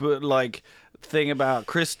 but like thing about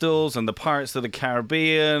crystals and the Pirates of the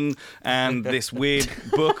Caribbean and this weird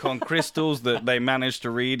book on crystals that they managed to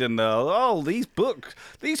read, and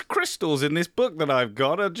these crystals in this book that I've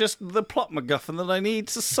got are just the plot MacGuffin that I need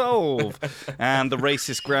to solve. And the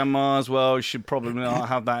racist grandma as well, should probably not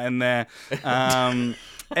have that in there.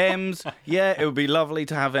 M's, yeah, it would be lovely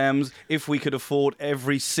to have M's if we could afford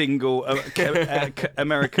every single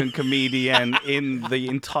American comedian in the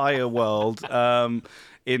entire world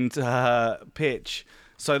into her pitch.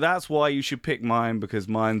 So that's why you should pick mine, because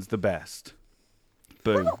mine's the best.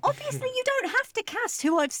 Boom. Well, obviously you don't have to cast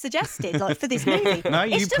who I've suggested, like, for this movie. No,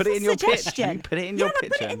 you put it in your pitch. You put it in your pitch.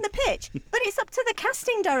 Yeah, I put it in the pitch. But it's up to the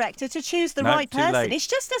casting director to choose the right person. Late. It's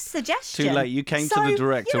just a suggestion. Too late. You came to the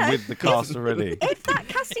director with the cast already. If that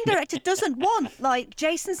casting director doesn't want, like,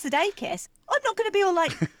 Jason Sudeikis, I'm not going to be all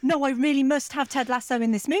like, no, I really must have Ted Lasso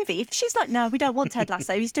in this movie. If she's like, no, we don't want Ted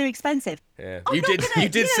Lasso, he's too expensive. Yeah. You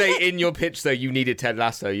did say in your pitch, though, you needed Ted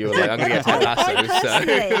Lasso. You were like, I'm going to get Ted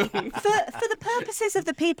Lasso. For the purposes of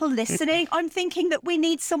the people listening, I'm thinking that we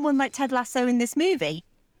need someone like Ted Lasso in this movie.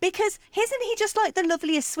 Because isn't he just like the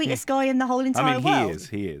loveliest, sweetest guy in the whole entire world?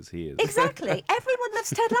 He is. Exactly. Everyone loves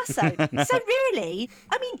Ted Lasso. So really,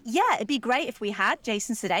 I mean, yeah, it'd be great if we had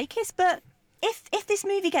Jason Sudeikis, but if this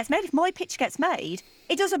movie gets made, if my pitch gets made,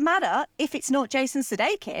 it doesn't matter if it's not Jason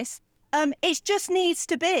Sudeikis. It just needs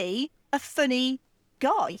to be a funny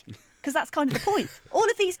guy, because that's kind of the point. All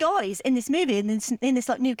of these guys in this movie, in this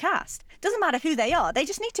like new cast, doesn't matter who they are. They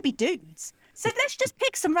just need to be dudes. So let's just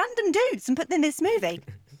pick some random dudes and put them in this movie.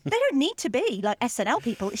 They don't need to be like SNL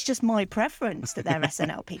people. It's just my preference that they're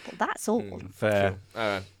SNL people. That's all. Fair.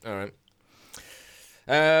 All right.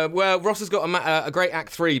 Well, Ross has got a great Act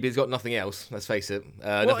 3, but he's got nothing else. Let's face it.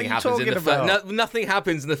 Nothing happens in the nothing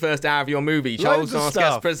happens in the first hour of your movie. Charles Dance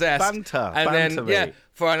gets possessed, then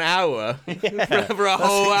for an hour, for a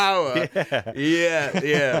whole hour.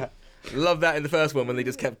 Yeah. Love that in the first one when they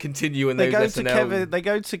just kept continuing. They go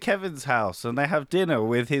to Kevin's house and they have dinner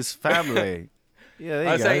with his family.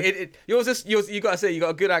 Yeah, there you go. Yours, you got to say you got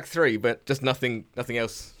a good Act 3, but just nothing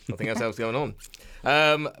else going on.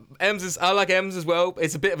 I like M's as well.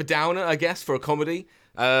 It's a bit of a downer, I guess, for a comedy.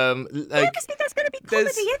 Obviously, there's going to be comedy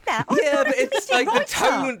in there. Yeah, but it's like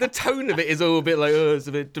the tone of it is all a bit like, it's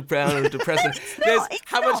a bit depressing.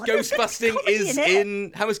 How much ghostbusting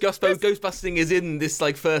is in this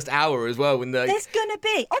like first hour as well? There's going to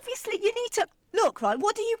be. Obviously, you need to look, right.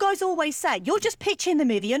 What do you guys always say? You're just pitching the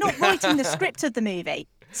movie. You're not writing the script of the movie.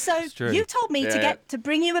 So you told me to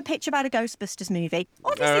bring you a pitch about a Ghostbusters movie.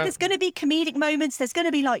 Obviously, there's going to be comedic moments. There's going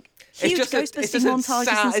to be like huge Ghostbusting montages and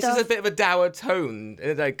stuff. It's just a bit of a dour tone.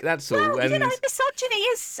 Like that's all. Well, misogyny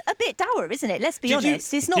is a bit dour, isn't it? Let's be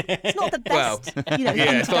honest. It's not the best.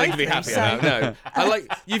 It's not to be happy about. No, I like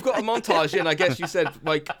you've got a montage in. I guess you said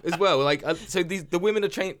like as well. Like so, the women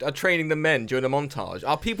are training the men during a montage.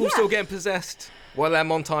 Are people still getting possessed while their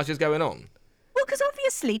montage is going on? Well, because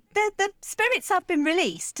obviously the spirits have been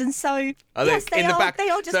released, and so yes, they are. They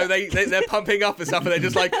are just so they're pumping up and stuff, and they're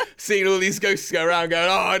just like seeing all these ghosts go around, going,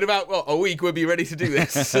 "Oh, in about a week we'll be ready to do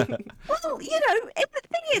this." Well, the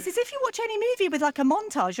thing is if you watch any movie with like a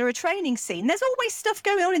montage or a training scene, there's always stuff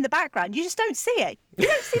going on in the background. You just don't see it. You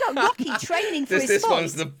don't see like Rocky training for his This fight,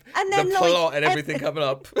 one's the plot and everything coming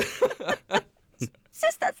up.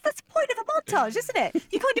 That's the point of a montage, isn't it?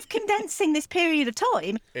 You're kind of condensing this period of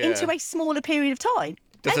time into a smaller period of time.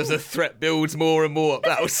 Just as the threat builds more and more up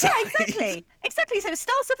that side. Yeah, exactly. So it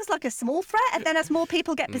starts off as like a small threat, and then as more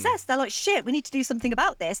people get possessed, they're like, shit, we need to do something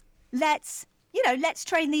about this. Let's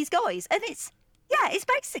train these guys. And it's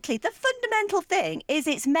basically the fundamental thing is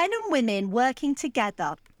it's men and women working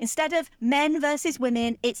together. Instead of men versus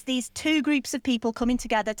women, it's these two groups of people coming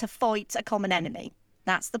together to fight a common enemy.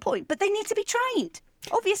 That's the point. But they need to be trained.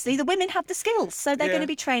 Obviously, the women have the skills, so they're going to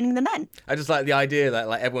be training the men. I just like the idea that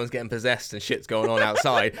like everyone's getting possessed and shit's going on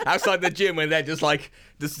outside the gym, when they're just like,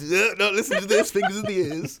 not listen to this, fingers in the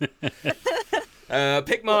ears.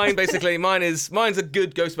 Pick mine, basically. Mine's a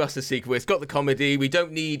good Ghostbusters sequel. It's got the comedy. We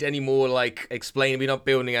don't need any more like explaining. We're not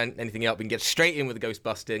building anything up. We can get straight in with the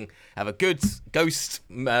ghostbusting. Have a good ghost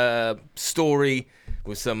story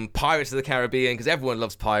with some Pirates of the Caribbean, because everyone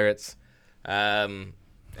loves pirates. In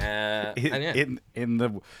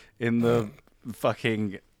the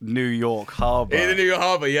fucking New York Harbor. In the New York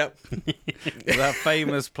Harbor, yep. That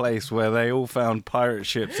famous place where they all found pirate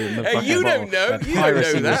ships in the fucking You don't know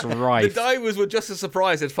that. Rife. The divers were just as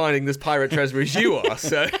surprised at finding this pirate treasure as you are,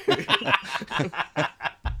 so...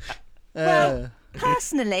 Well,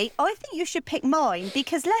 personally, I think you should pick mine,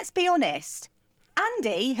 because let's be honest,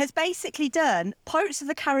 Andy has basically done Pirates of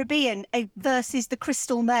the Caribbean versus the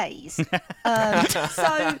Crystal Maze. So,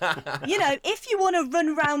 if you want to run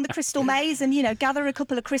around the Crystal Maze and, gather a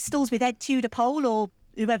couple of crystals with Ed Tudor Pole or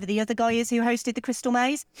whoever the other guy is who hosted the Crystal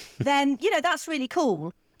Maze, then, that's really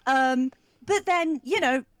cool. But then,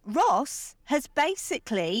 Ross has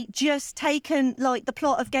basically just taken, like, the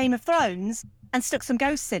plot of Game of Thrones and stuck some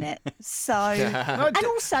ghosts in it. So, and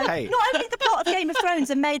also, not only the plot of Game of Thrones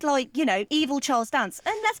and made, like, evil Charles Dance.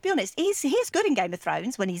 And let's be honest, he's good in Game of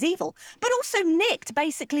Thrones when he's evil. But also nicked,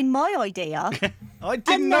 basically, my idea. I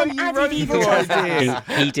didn't know you wrote evil idea.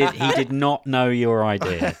 He did not know your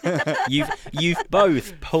idea. You've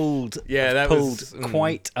both pulled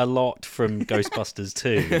quite a lot from Ghostbusters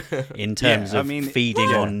 2 in terms of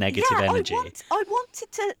feeding on negative energy. I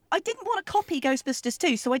didn't want to copy Ghostbusters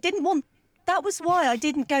 2, so I didn't want... That was why I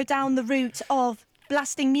didn't go down the route of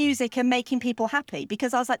blasting music and making people happy,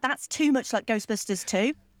 because I was like, that's too much like Ghostbusters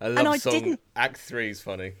 2. I love song. Act 3 is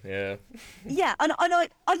funny, yeah. Yeah, and I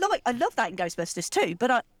love that in Ghostbusters 2,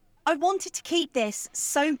 but I wanted to keep this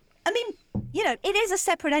so... I mean, it is a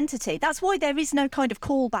separate entity. That's why there is no kind of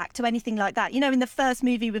callback to anything like that. In the first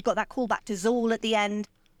movie, we've got that callback to Zool at the end.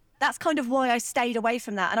 That's kind of why I stayed away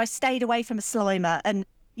from that, and I stayed away from a Slimer and...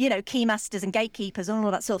 Keymasters and gatekeepers and all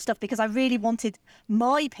that sort of stuff, because I really wanted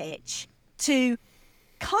my pitch to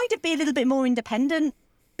kind of be a little bit more independent,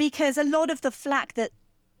 because a lot of the flack that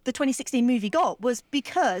the 2016 movie got was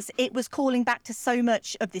because it was calling back to so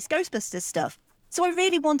much of this Ghostbusters stuff. So I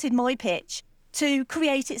really wanted my pitch to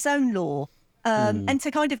create its own lore and to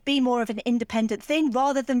kind of be more of an independent thing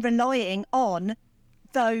rather than relying on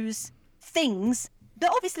those things that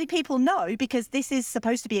obviously people know, because this is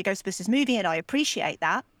supposed to be a Ghostbusters movie and I appreciate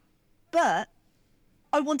that. But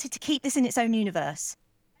I wanted to keep this in its own universe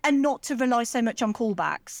and not to rely so much on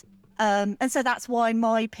callbacks. And so that's why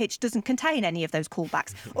my pitch doesn't contain any of those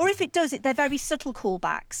callbacks. Or if it does, they're very subtle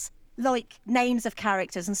callbacks, like names of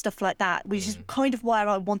characters and stuff like that, which is kind of where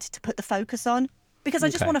I wanted to put the focus on. Because I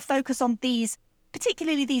just want to focus on these,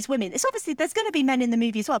 particularly these women. It's obviously, there's going to be men in the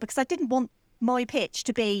movie as well, because I didn't want my pitch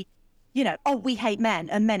to be, we hate men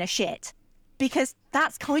and men are shit. Because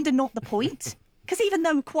that's kind of not the point. Because even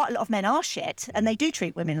though quite a lot of men are shit, and they do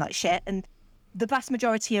treat women like shit, and the vast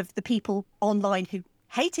majority of the people online who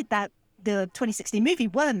hated the 2016 movie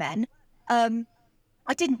were men, I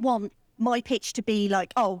didn't want my pitch to be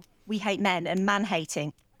like, we hate men and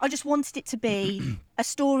man-hating. I just wanted it to be a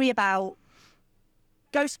story about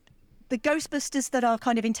the Ghostbusters that are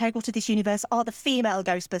kind of integral to this universe are the female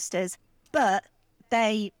Ghostbusters, but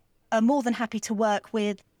they are more than happy to work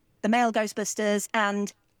with the male Ghostbusters,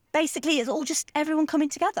 and basically it's all just everyone coming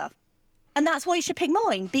together. And that's why you should pick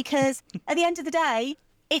mine, because at the end of the day,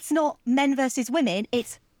 it's not men versus women,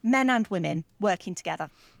 it's men and women working together.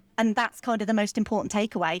 And that's kind of the most important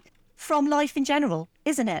takeaway from life in general,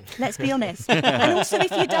 isn't it? Let's be honest. And also,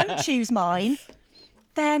 if you don't choose mine,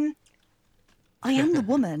 then I am the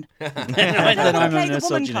woman. Then I'm a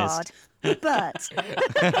misogynist. But...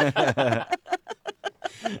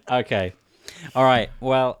 Okay. All right.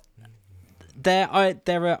 Well, there are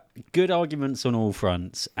good arguments on all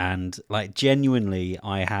fronts, and like genuinely,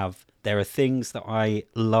 there are things that I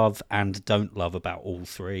love and don't love about all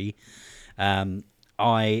three.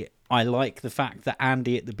 I like the fact that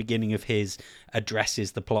Andy at the beginning of his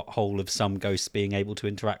addresses the plot hole of some ghosts being able to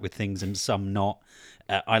interact with things and some not.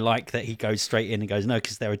 I like that he goes straight in and goes, no,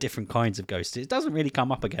 because there are different kinds of ghosts. It doesn't really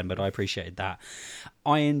come up again, but I appreciated that.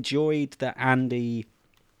 I enjoyed that Andy's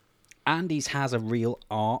has a real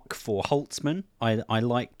arc for Holtzman. I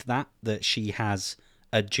liked that she has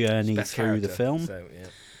a journey through the film. So, yeah.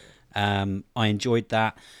 I enjoyed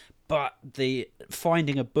that. But the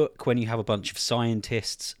finding a book when you have a bunch of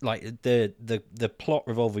scientists, like the plot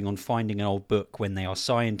revolving on finding an old book when they are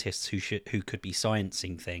scientists who could be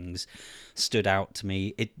sciencing things, stood out to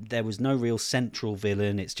me. There was no real central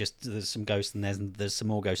villain. It's just there's some ghosts and there's some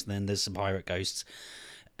more ghosts and then there's some pirate ghosts,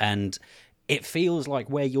 and it feels like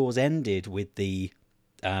where yours ended with the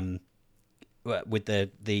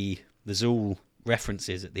Zool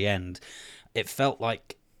references at the end. It felt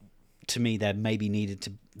like, to me, there maybe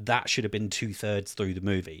that should have been 2/3 through the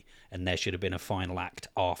movie, and there should have been a final act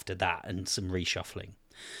after that and some reshuffling.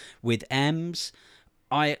 With M's,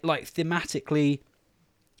 I like thematically,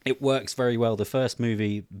 it works very well. The first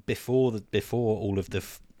movie, before all of the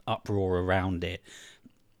uproar around it,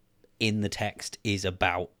 in the text is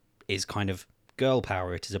kind of girl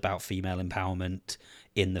power. It is about female empowerment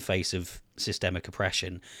in the face of systemic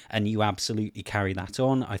oppression, and you absolutely carry that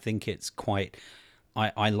on. I think it's quite.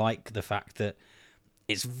 I like the fact that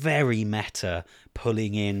it's very meta,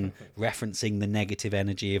 pulling in, referencing the negative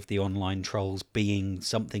energy of the online trolls being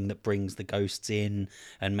something that brings the ghosts in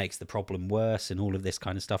and makes the problem worse, and all of this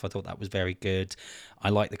kind of stuff. I thought that was very good. I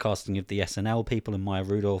like the casting of the SNL people and Maya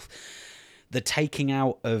Rudolph. The taking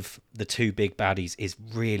out of the two big baddies is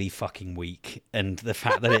really fucking weak. And the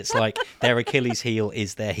fact that it's like their Achilles heel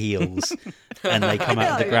is their heels and they come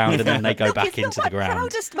out of the ground and then they go back into the ground.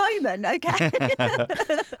 Proudest moment, okay.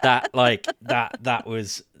 that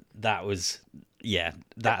was yeah,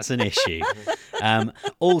 that's an issue.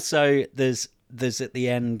 Also, there's at the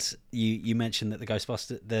end, you mentioned that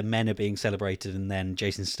the men are being celebrated, and then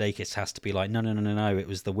Jason Sudeikis has to be like, no, it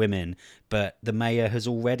was the women. But the mayor has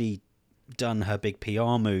already done her big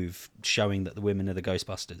PR move showing that the women are the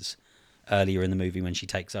Ghostbusters earlier in the movie when she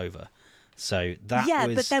takes over. So that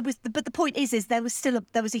but the point is there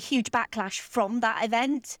was a huge backlash from that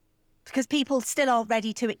event because people still aren't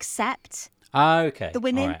ready to accept the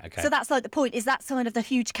women. Right, okay. So that's like the point, is that's kind of the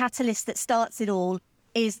huge catalyst that starts it all,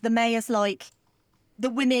 is the mayor's like, the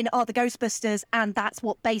women are the Ghostbusters, and that's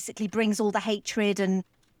what basically brings all the hatred and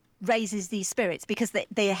raises these spirits, because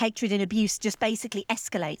the hatred and abuse just basically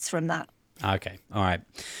escalates from that. Okay, all right.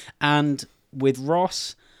 And with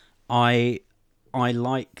Ross, I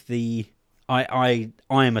like the I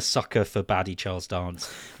am a sucker for baddie Charles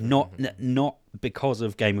Dance, not because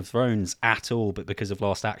of Game of Thrones at all, but because of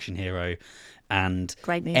Last Action Hero and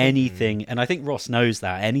anything. And I think Ross knows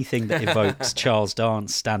that anything that evokes Charles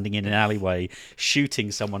Dance standing in an alleyway,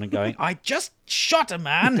 shooting someone and going, "I just shot a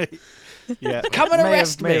man." Yeah, come and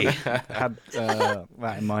arrest me. Had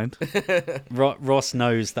that in mind. Ross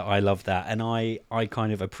knows that I love that, and I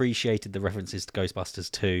kind of appreciated the references to Ghostbusters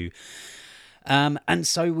too. And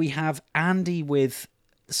so we have Andy with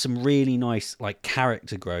some really nice like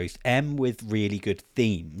character growth, Em with really good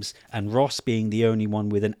themes, and Ross being the only one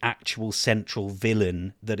with an actual central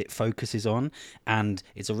villain that it focuses on. And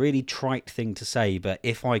it's a really trite thing to say, but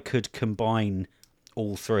if I could combine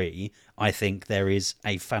all three, I think there is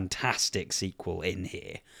a fantastic sequel in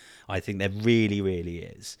here. I think there really, really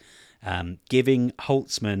is. Giving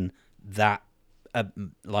Holtzman that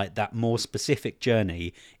that more specific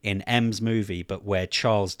journey in M's movie, but where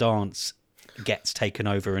Charles Dance gets taken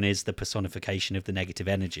over and is the personification of the negative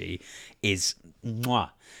energy, is mwah.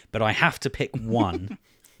 But I have to pick one.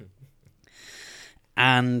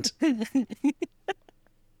 And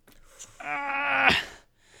I've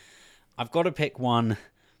got to pick one,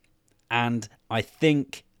 and I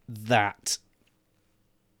think it's M.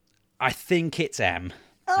 I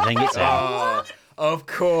think it's M. Oh, of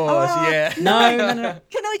course, yeah. No.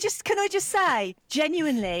 Can I just say,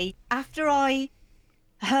 genuinely, after I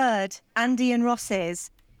heard Andy and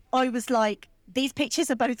Ross's, I was like, these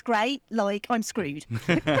pictures are both great. Like, I'm screwed.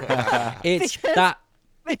 It's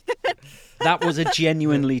that was a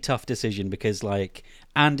genuinely tough decision, because like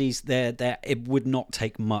Andy's there it would not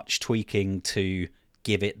take much tweaking to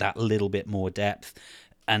give it that little bit more depth,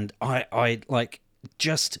 and I like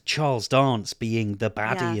just Charles Dance being the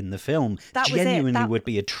baddie in the film genuinely would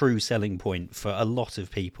be a true selling point for a lot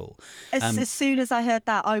of people. As soon as I heard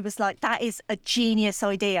that, I was like, that is a genius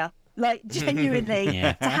idea. Like, genuinely,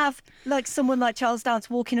 to have like someone like Charles Dance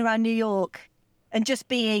walking around New York and just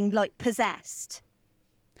being like possessed.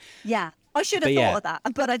 Yeah, I should have thought of that,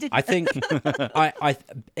 but I didn't. I think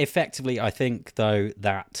I think though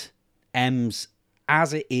that M's,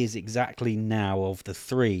 as it is exactly now, of the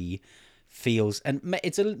three, feels, and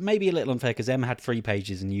it's maybe a little unfair because M had 3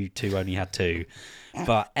 pages and you two only had 2,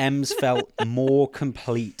 but M's felt more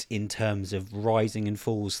complete in terms of rising and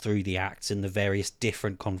falls through the acts and the various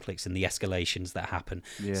different conflicts and the escalations that happen.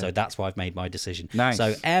 So that's why I've made my decision. Nice.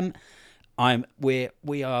 So M,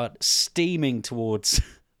 we are steaming towards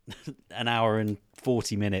an hour and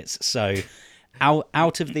 40 minutes. So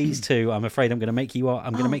out of these two, I'm afraid I'm going to make you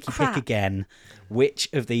pick again. Which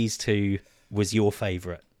of these two was your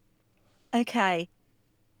favourite? Okay.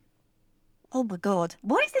 Oh my God.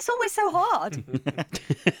 Why is this always so hard?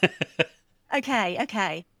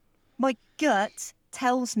 Okay. My gut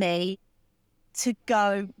tells me to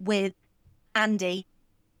go with Andy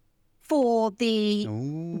for the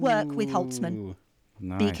work with Holtzman.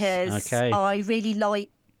 Nice. Because I really like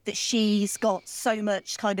that she's got so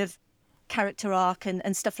much kind of character arc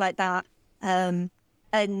and stuff like that. But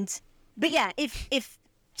yeah, if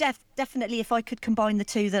definitely if I could combine the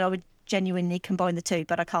two, then I would genuinely combine the two,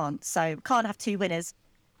 but I can't. So can't have 2 winners.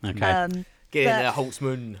 Okay. Get in there,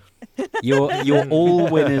 Holtzman. You're all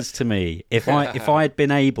winners to me. If I had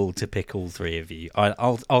been able to pick all 3 of you,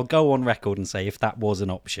 I'll go on record and say if that was an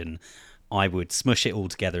option, I would smush it all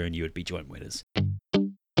together and you would be joint winners.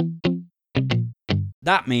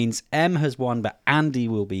 that means M has won, but Andy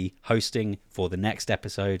will be hosting for the next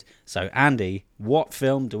episode. So, Andy, what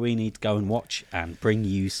film do we need to go and watch and bring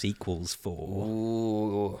you sequels for?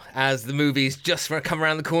 Ooh, as the movies just come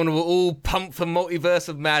around the corner, we're all pumped for Multiverse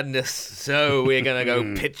of Madness. So we're going to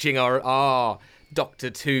go pitching our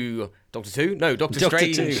Doctor Strange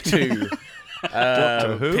 2.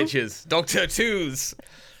 Doctor Who? Pictures. Doctor 2's.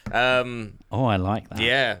 I like that.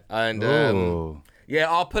 Yeah, and yeah,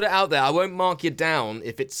 I'll put it out there. I won't mark you down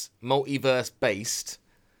if it's multiverse based,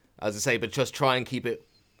 as I say, but just try and keep it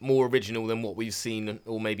more original than what we've seen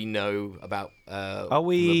or maybe know about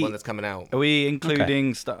the one that's coming out. Are we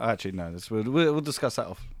including stuff? Actually, no. We'll discuss that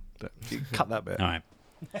off. Cut that bit. All right.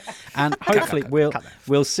 And hopefully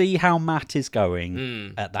we'll see how Matt is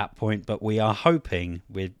going at that point, but we are hoping,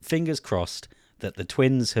 with fingers crossed, that the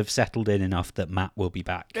twins have settled in enough that Matt will be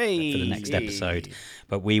back for the next episode.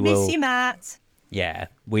 But we will miss you, Matt. Yeah,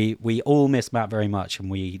 we all miss Matt very much,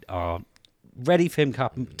 and we are ready for him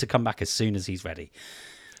to come back as soon as he's ready.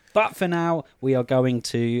 But for now, we are going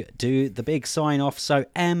to do the big sign-off. So,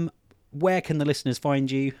 Em, where can the listeners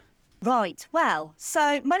find you? Right, well,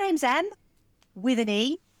 so my name's Em, with an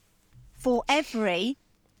E, for every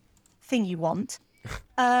thing you want.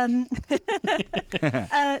 So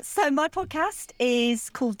my podcast is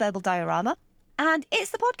called Verbal Diorama, and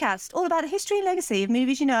it's the podcast all about the history and legacy of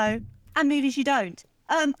movies you know and movies you don't.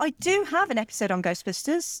 I do have an episode on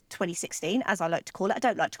Ghostbusters 2016, as I like to call it. I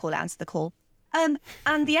don't like to call it Answer the Call. And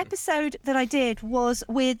the episode that I did was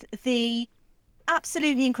with the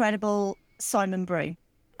absolutely incredible Simon Brew.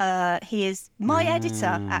 He is my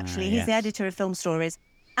editor, actually. He's the editor of Film Stories.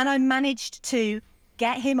 And I managed to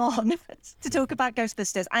get him on to talk about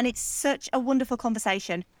Ghostbusters. And it's such a wonderful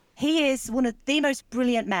conversation. He is one of the most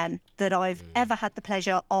brilliant men that I've ever had the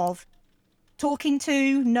pleasure of talking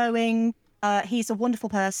to, knowing. He's a wonderful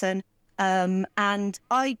person. And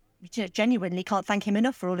I genuinely can't thank him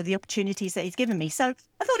enough for all of the opportunities that he's given me. So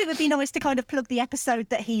I thought it would be nice to kind of plug the episode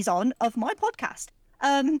that he's on of my podcast.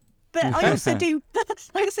 But I also do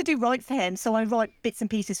write for him. So I write bits and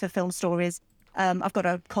pieces for Film Stories. I've got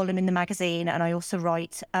a column in the magazine, and I also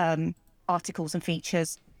write articles and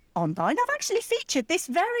features online. I've actually featured this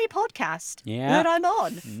very podcast that I'm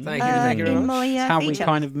on. Thank you very much. That's how we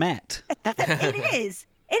kind of met. It is.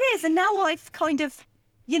 And now I've kind of,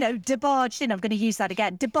 debarged in. I'm going to use that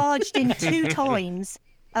again. Debarged in 2 times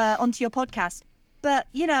onto your podcast. But,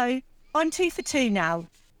 I'm 2 for 2 now.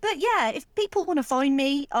 But yeah, if people want to find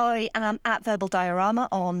me, I am at Verbal Diorama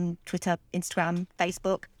on Twitter, Instagram,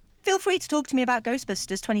 Facebook. Feel free to talk to me about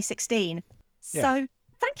Ghostbusters 2016. So thank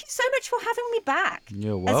you so much for having me back.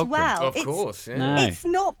 You're welcome. As well. Of course, yeah. It's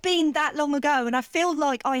not been that long ago, and I feel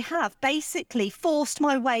like I have basically forced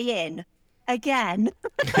my way in again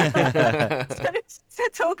to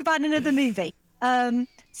talk about another movie.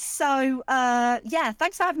 Thanks for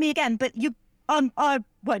having me again. But I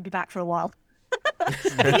won't be back for a while.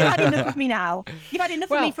 You've had enough of me now. You've had enough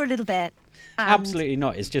of me for a little bit. Absolutely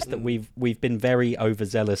not. It's just that we've been very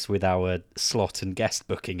overzealous with our slot and guest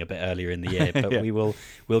booking a bit earlier in the year, but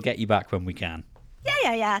we'll get you back when we can.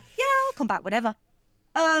 Yeah. I'll come back whenever.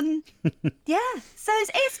 So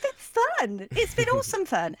it's been fun. It's been awesome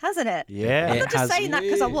fun, hasn't it? Yeah. I'm not just saying that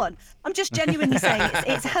because I won. I'm just genuinely saying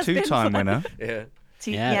it has been fun. 2-time winner. Yeah.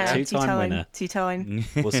 Two-time winner. 2-time.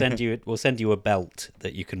 We'll send you a belt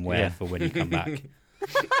that you can wear for when you come back.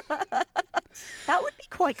 That would be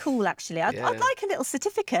quite cool, actually. I'd like a little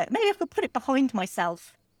certificate. Maybe I could put it behind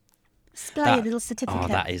myself. Display a little certificate. Oh,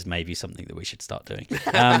 that is maybe something that we should start doing.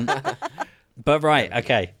 But right,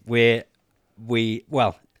 okay, it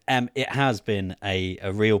has been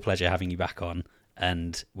a real pleasure having you back on,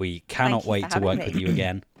 and we cannot wait to work with you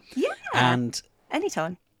again. Yeah, and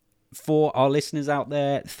anytime. For our listeners out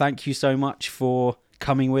there, thank you so much for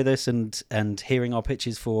coming with us and hearing our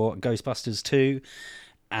pitches for Ghostbusters 2.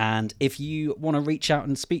 And if you want to reach out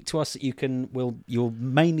and speak to us, you'll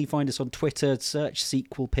mainly find us on Twitter. Search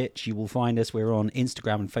Sequel Pitch. You will find us. We're on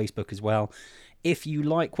Instagram and Facebook as well. If you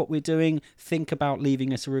like what we're doing, think about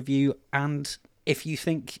leaving us a review. And if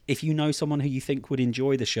you know someone who you think would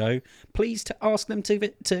enjoy the show, please ask them to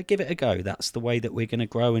give it a go. That's the way that we're going to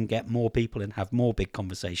grow and get more people and have more big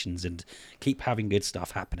conversations and keep having good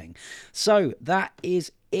stuff happening. So that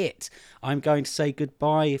is it. I'm going to say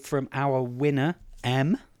goodbye from our winner,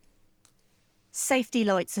 M. Safety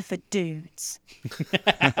lights are for dudes.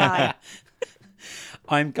 Bye.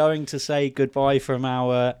 I'm going to say goodbye from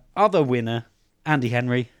our other winner, Andy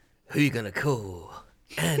Henry. Who you gonna call?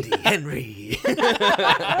 Andy Henry.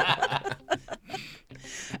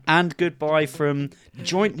 And goodbye from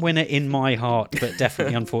joint winner in my heart, but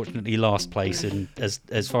definitely, unfortunately, last place in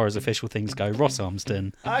as far as official things go, Ross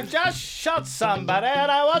Armston. I just shot somebody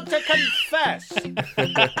and I want to confess.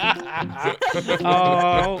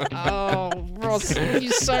 Oh, Ross,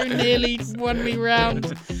 you so nearly won me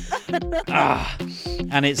round.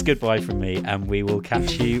 And it's goodbye from me, and we will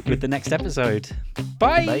catch you with the next episode.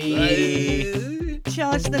 Bye.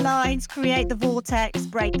 Charge the lines, create the vortex,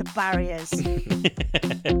 break the barriers.